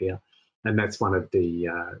market here. And that's one of the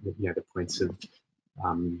points of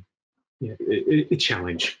a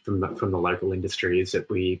challenge from the local industry, is that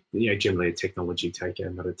we generally a technology taker,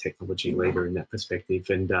 not a technology leader in that perspective,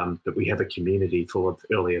 and that we have a community full of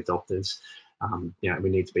early adopters. We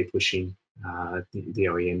need to be pushing the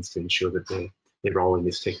OEMs to ensure that they're rolling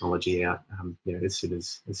this technology out as soon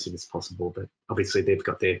as possible. But obviously they've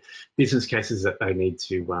got their business cases that they need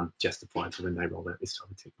to justify for when they roll out this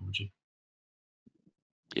type of technology.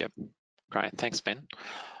 Yep, great, thanks, Ben.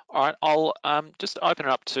 All right, I'll just open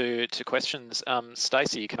it up to questions.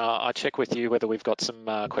 Stacey, can I check with you whether we've got some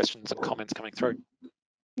questions and comments coming through?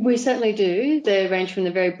 We certainly do. They range from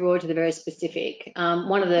the very broad to the very specific.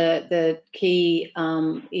 One of the key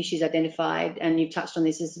issues identified, and you've touched on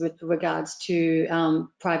this, is with regards to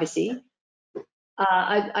privacy.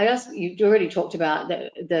 I asked, you've already talked about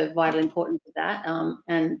the vital importance of that,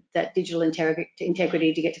 and that digital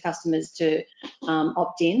integrity to get to customers to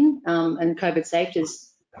opt in, and COVID Safe has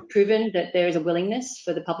proven that there is a willingness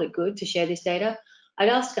for the public good to share this data. I'd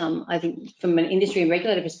ask, I think from an industry and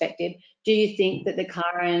regulator perspective, do you think that the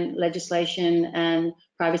current legislation and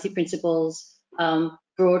privacy principles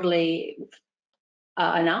broadly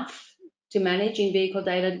are enough to manage in-vehicle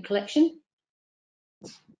data collection?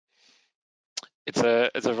 It's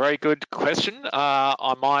a very good question.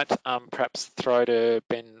 I might perhaps throw to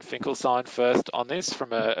Ben Finkelstein first on this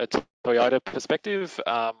from a Toyota perspective.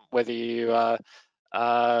 Whether you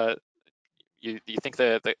you think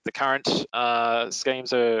the current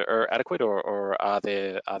schemes are adequate, or are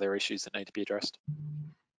there issues that need to be addressed?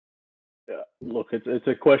 Yeah, look, it's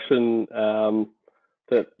a question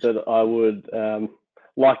that I would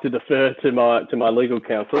like to defer to my legal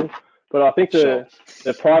counsel, but I think the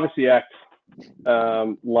Privacy Act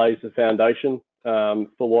lays the foundation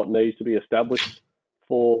for what needs to be established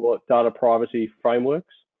for data privacy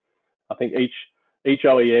frameworks. I think each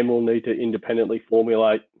OEM will need to independently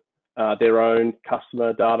formulate their own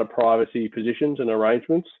customer data privacy positions and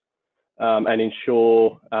arrangements, and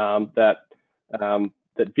ensure that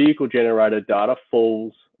vehicle generated data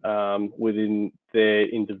falls within their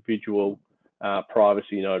individual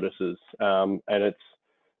privacy notices, and it's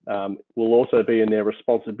will also be in their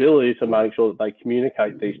responsibility to make sure that they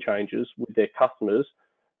communicate these changes with their customers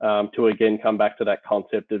to again come back to that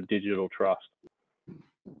concept of digital trust.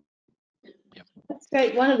 That's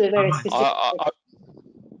great. One of the very specific.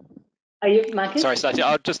 Are you, Marcus? Sorry, Stacey.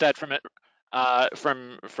 I'll just add from an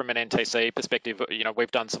NTC perspective. You know,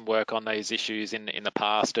 we've done some work on these issues in the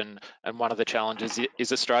past, and one of the challenges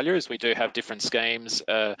is Australia, is we do have different schemes.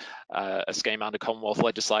 A scheme under Commonwealth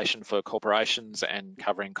legislation for corporations and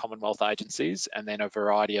covering Commonwealth agencies, and then a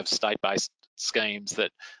variety of state-based schemes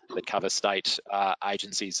that cover state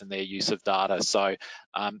agencies and their use of data. So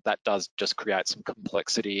that does just create some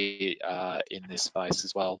complexity in this space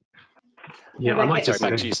as well. Yeah, I might just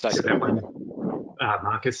back to you, Stacey.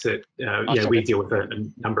 Marcus, that we deal with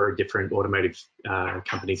a number of different automotive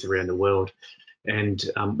companies around the world, and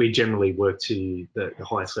we generally work to the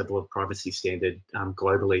highest level of privacy standard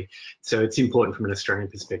globally. So it's important from an Australian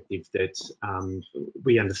perspective that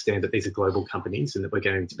we understand that these are global companies and that we're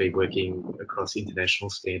going to be working across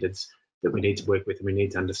international standards that we need to work with, and we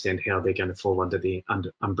need to understand how they're going to fall under the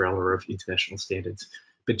umbrella of international standards.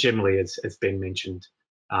 But generally, as Ben mentioned,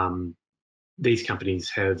 these companies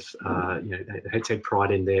have, they take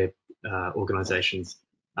pride in their organisation's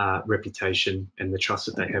reputation and the trust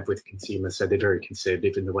that they have with consumers. So they're very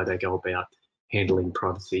conservative in the way they go about handling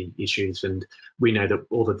privacy issues. And we know that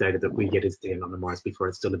all the data that we get is de-anonymised before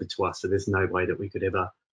it's delivered to us. So there's no way that we could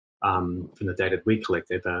ever, from the data that we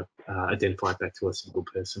collect, ever identify it back to a single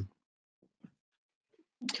person.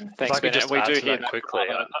 Thanks, Ben. We do hear that quickly.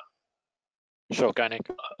 Sure, go Nick.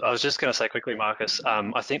 I was just going to say quickly, Marcus,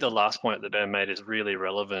 I think the last point that Ben made is really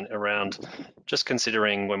relevant around just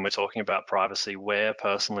considering when we're talking about privacy, where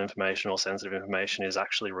personal information or sensitive information is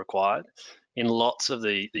actually required. In lots of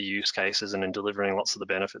the use cases and in delivering lots of the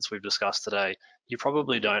benefits we've discussed today, you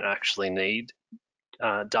probably don't actually need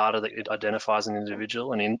data that identifies an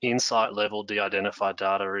individual, and insight level de-identified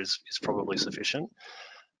data is probably sufficient.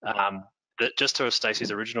 Just to Stacey's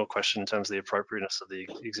original question in terms of the appropriateness of the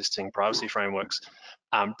existing privacy frameworks,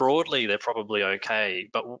 broadly they're probably okay,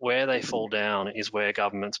 but where they fall down is where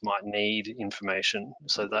governments might need information.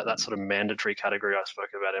 So that sort of mandatory category I spoke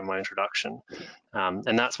about in my introduction,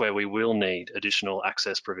 and that's where we will need additional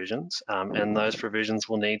access provisions, and those provisions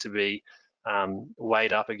will need to be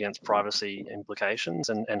weighed up against privacy implications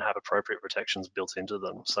and have appropriate protections built into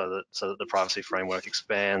them, so that the privacy framework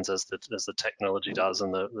expands as the technology does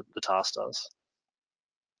and the task does.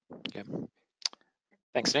 Okay.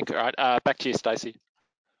 Thanks, Nick. All right, back to you, Stacey.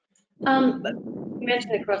 You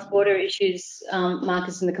mentioned the cross-border issues,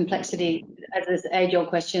 Marcus, and the complexity as an age-old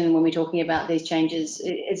question when we're talking about these changes.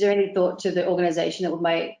 Is there any thought to the organisation that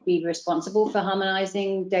might be responsible for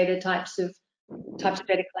harmonising data types of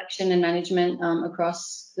data collection and management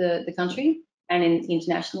across the country and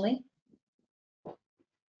internationally?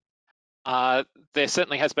 There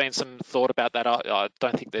certainly has been some thought about that. I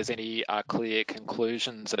don't think there's any clear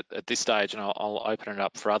conclusions at this stage, and I'll open it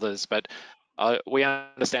up for others. But we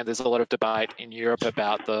understand there's a lot of debate in Europe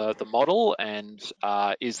about the model, and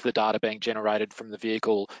is the data being generated from the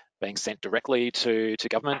vehicle being sent directly to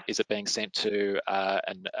government? Is it being sent to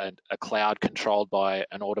a cloud controlled by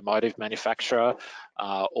an automotive manufacturer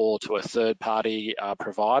or to a third-party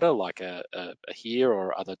provider like a HERE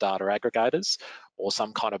or other data aggregators, or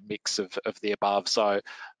some kind of mix of the above? So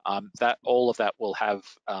that all of that will have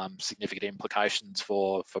significant implications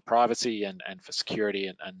for privacy and for security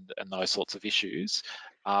and those sorts of issues.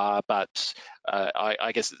 But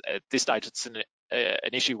I guess at this stage it's an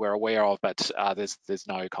issue we're aware of, but there's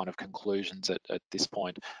no kind of conclusions at this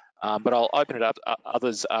point. But I'll open it up.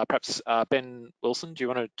 Others, perhaps Ben Wilson, do you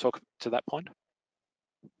want to talk to that point?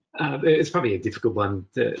 It's probably a difficult one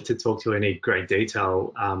to talk to in any great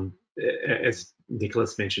detail. as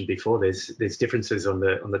Nicholas mentioned before, there's differences on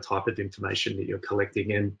the type of information that you're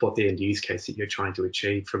collecting and what the end use case that you're trying to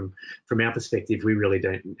achieve. From our perspective, we really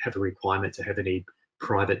don't have a requirement to have any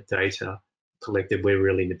private data collected. We're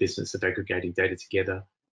really in the business of aggregating data together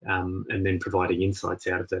and then providing insights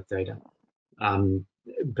out of that data.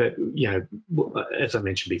 But as I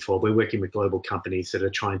mentioned before, we're working with global companies that are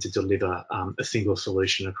trying to deliver a single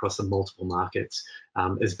solution across the multiple markets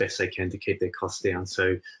as best they can to keep their costs down.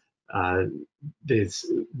 So there's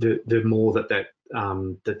the more that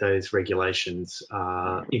those regulations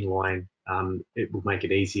are in line, it will make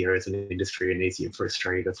it easier as an industry and easier for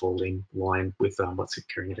Australia to fall in line with what's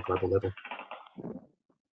occurring at a global level.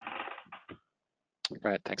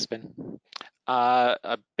 Great, thanks, Ben.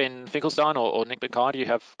 Ben Finkelstein or Nick Mackay, do you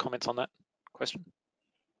have comments on that question?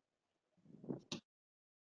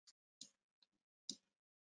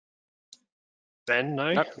 Ben,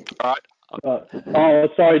 no? Nope. All right. Oh,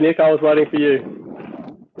 sorry, Nick, I was waiting for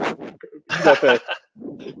you. Go first.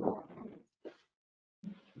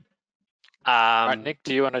 All right, Nick,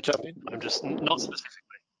 do you want to jump in? I'm just not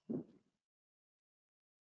specifically.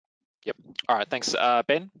 Yep. All right, thanks.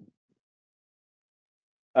 Ben?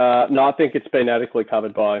 No, I think it's been adequately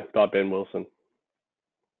covered by Ben Wilson.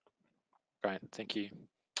 Great, thank you.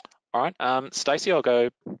 All right, Stacey, I'll go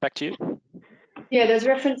back to you. Yeah, there's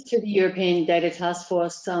reference to the European Data Task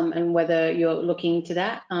Force and whether you're looking to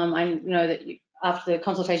that. I know that after the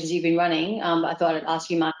consultations you've been running, I thought I'd ask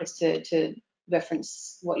you, Marcus, to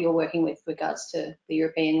reference what you're working with regards to the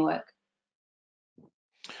European work.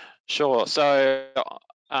 Sure. So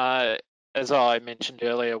as I mentioned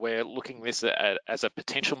earlier, we're looking this as a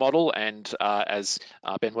potential model, and as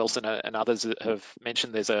Ben Wilson and others have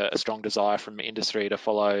mentioned, there's a strong desire from industry to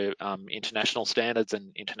follow international standards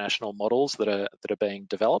and international models that are being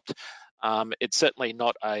developed. It's certainly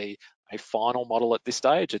not a final model at this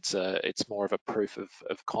stage. It's more of a proof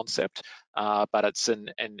of concept, but it's an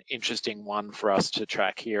interesting one for us to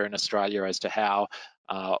track here in Australia as to how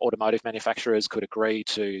automotive manufacturers could agree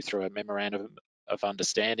to, through a memorandum of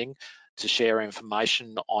understanding, to share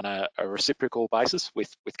information on a reciprocal basis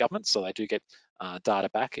with governments, so they do get data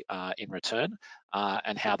back in return,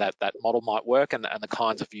 and how that model might work, and the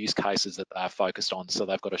kinds of use cases that they are focused on. So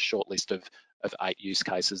they've got a short list of 8 use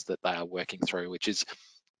cases that they are working through, which is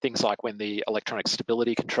things like when the electronic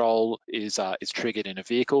stability control is triggered in a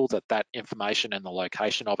vehicle, that information and the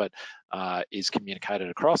location of it is communicated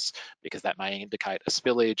across, because that may indicate a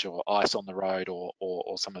spillage or ice on the road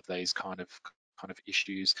or some of these kind of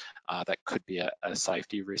issues that could be a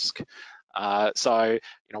safety risk. So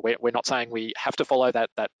we're not saying we have to follow that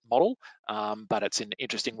model, but it's an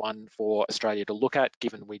interesting one for Australia to look at,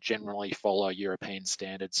 given we generally follow European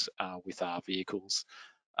standards with our vehicles.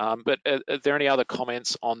 But are there any other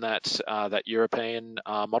comments on that European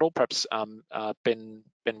model? Perhaps Ben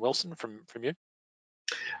Wilson from you?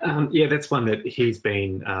 Yeah, that's one that he's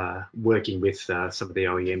been working with some of the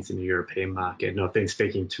OEMs in the European market, and I've been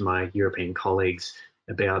speaking to my European colleagues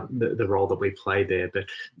about the role that we play there. But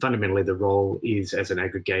fundamentally, the role is as an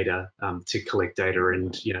aggregator to collect data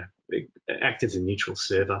and act as a neutral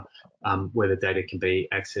server where the data can be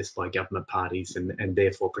accessed by government parties and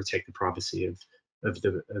therefore protect the privacy of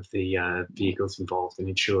the vehicles involved and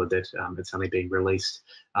ensure that it's only being released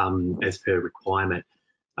as per requirement.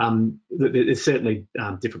 There's certainly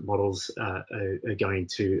different models are going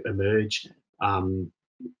to emerge.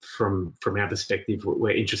 From our perspective,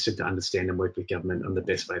 we're interested to understand and work with government on the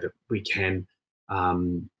best way that we can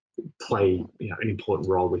play an important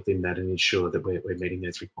role within that and ensure that we're meeting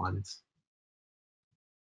those requirements.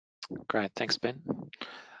 Great, thanks, Ben.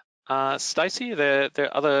 Stacey, there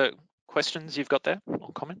are other questions you've got there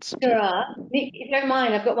or comments? There are. Nick, if you don't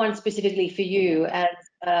mind, I've got one specifically for you as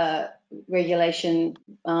regulation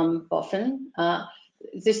boffin.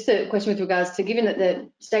 This is a question with regards to, given that the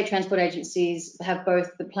state transport agencies have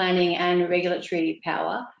both the planning and regulatory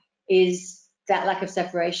power, is that lack of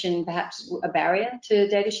separation perhaps a barrier to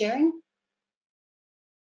data sharing?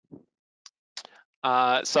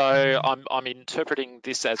 So I'm interpreting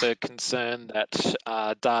this as a concern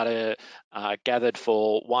that data gathered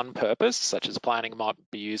for one purpose, such as planning, might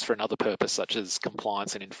be used for another purpose, such as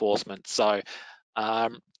compliance and enforcement. So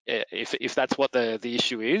if that's what the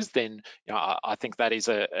issue is, then I think that is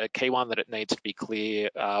a key one, that it needs to be clear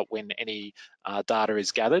when any data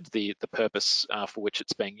is gathered, the purpose for which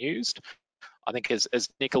it's being used. I think as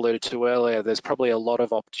Nick alluded to earlier, there's probably a lot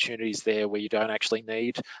of opportunities there where you don't actually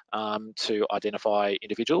need to identify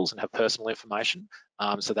individuals and have personal information.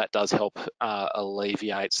 So that does help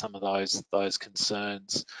alleviate some of those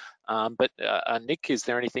concerns. But Nick, is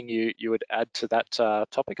there anything you would add to that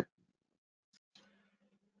topic?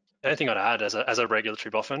 only thing I'd add as a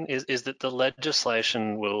regulatory boffin is that the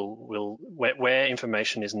legislation will where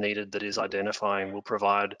information is needed that is identifying will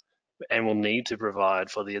provide and will need to provide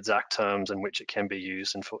for the exact terms in which it can be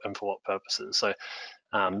used and for what purposes. So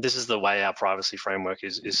this is the way our privacy framework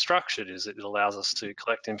is structured, is it allows us to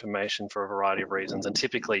collect information for a variety of reasons, and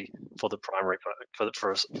typically for the primary for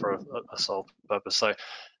a sole purpose. So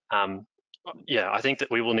yeah, I think that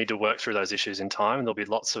we will need to work through those issues in time, and there'll be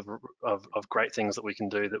lots of great things that we can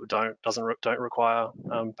do that don't require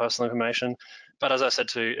personal information. But as I said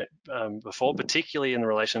before, particularly in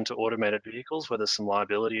relation to automated vehicles where there's some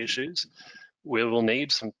liability issues, we will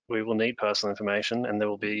need personal information, and there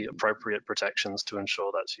will be appropriate protections to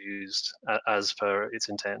ensure that's used as per its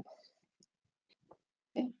intent.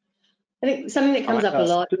 I think something that comes up a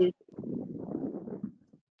lot is...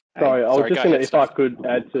 Sorry, I was just going to, if I could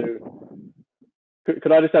add to...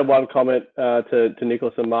 Could I just add one comment to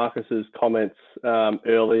Nicholas and Marcus's comments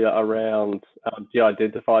earlier around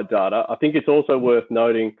de-identified data? I think it's also worth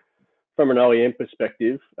noting from an OEM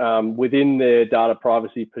perspective, within their data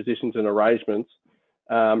privacy positions and arrangements,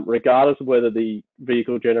 regardless of whether the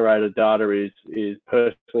vehicle generated data is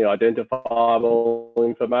personally identifiable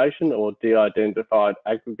information or de-identified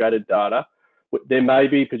aggregated data, there may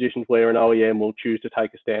be positions where an OEM will choose to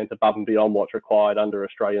take a stance above and beyond what's required under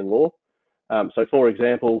Australian law. So, for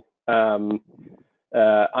example, under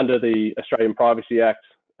the Australian Privacy Act,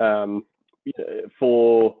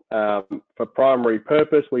 for primary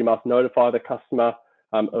purpose, we must notify the customer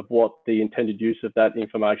of what the intended use of that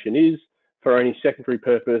information is. For any secondary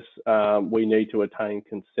purpose, we need to attain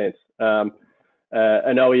consent. An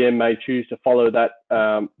OEM may choose to follow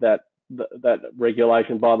that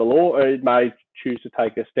regulation by the law, or it may choose to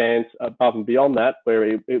take a stance above and beyond that, where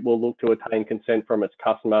it will look to attain consent from its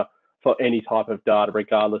customer for any type of data,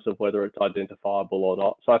 regardless of whether it's identifiable or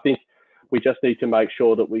not. So I think we just need to make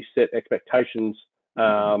sure that we set expectations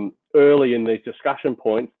early in these discussion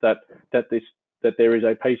points that there is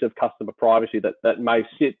a piece of customer privacy that may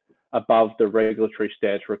sit above the regulatory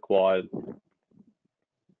stance required.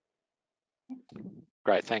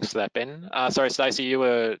 Great, thanks for that, Ben. Sorry, Stacey, you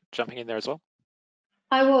were jumping in there as well?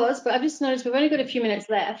 I was, but I've just noticed we've only got a few minutes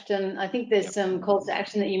left, and I think there's some calls to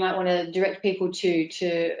action that you might want to direct people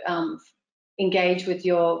to engage with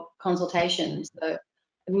your consultation. So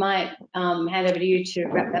I might hand over to you to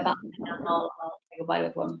wrap that up, and I'll say goodbye to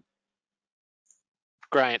everyone.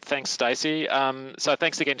 Great, thanks, Stacey. So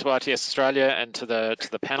thanks again to ITS Australia and to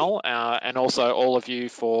the panel, and also all of you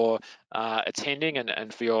for attending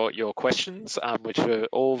and for your questions, which were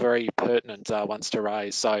all very pertinent ones to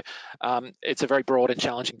raise. So it's a very broad and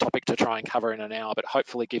challenging topic to try and cover in an hour, but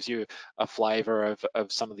hopefully gives you a flavour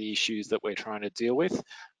of some of the issues that we're trying to deal with.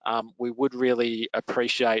 We would really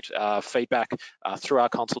appreciate feedback through our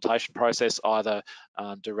consultation process, either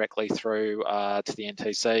directly through to the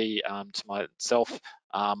NTC, to myself,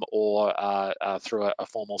 or through a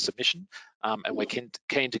formal submission. And we're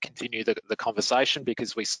keen to continue the conversation,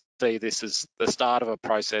 because we see this as the start of a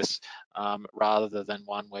process rather than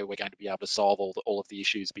one where we're going to be able to solve all of the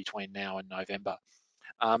issues between now and November.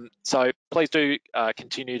 So please do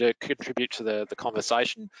continue to contribute to the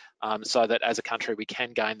conversation, so that as a country we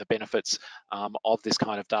can gain the benefits of this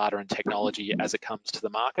kind of data and technology as it comes to the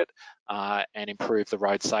market, and improve the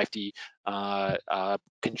road safety,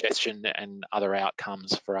 congestion and other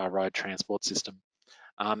outcomes for our road transport system.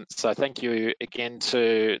 So thank you again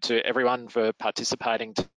to everyone for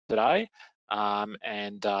participating today,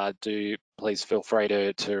 and do please feel free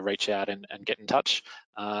to reach out and get in touch.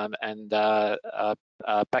 Back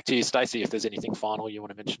to you, Stacey, if there's anything final you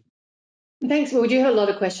want to mention. Thanks. Well, we do have a lot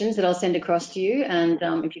of questions that I'll send across to you, and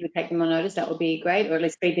if you could take them on notice, that would be great, or at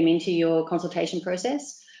least feed them into your consultation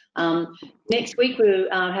process. Next week, we'll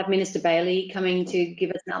have Minister Bailey coming to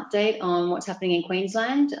give us an update on what's happening in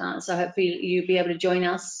Queensland. So hopefully you'll be able to join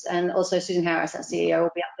us, and also Susan Harris, our CEO,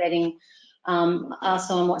 will be updating us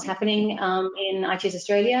on what's happening in ITS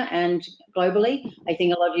Australia and globally. I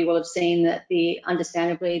think a lot of you will have seen that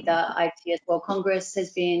understandably, the ITS World Congress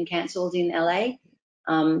has been cancelled in LA.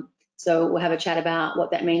 So we'll have a chat about what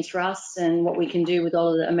that means for us and what we can do with all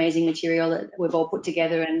of the amazing material that we've all put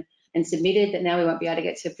together and submitted, that now we won't be able to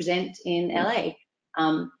get to present in LA.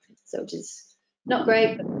 So which is not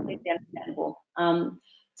great, but completely understandable.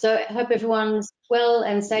 So I hope everyone's well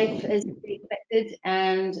and safe as expected,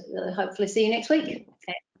 and hopefully see you next week.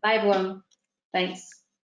 Okay. Bye, everyone. Thanks.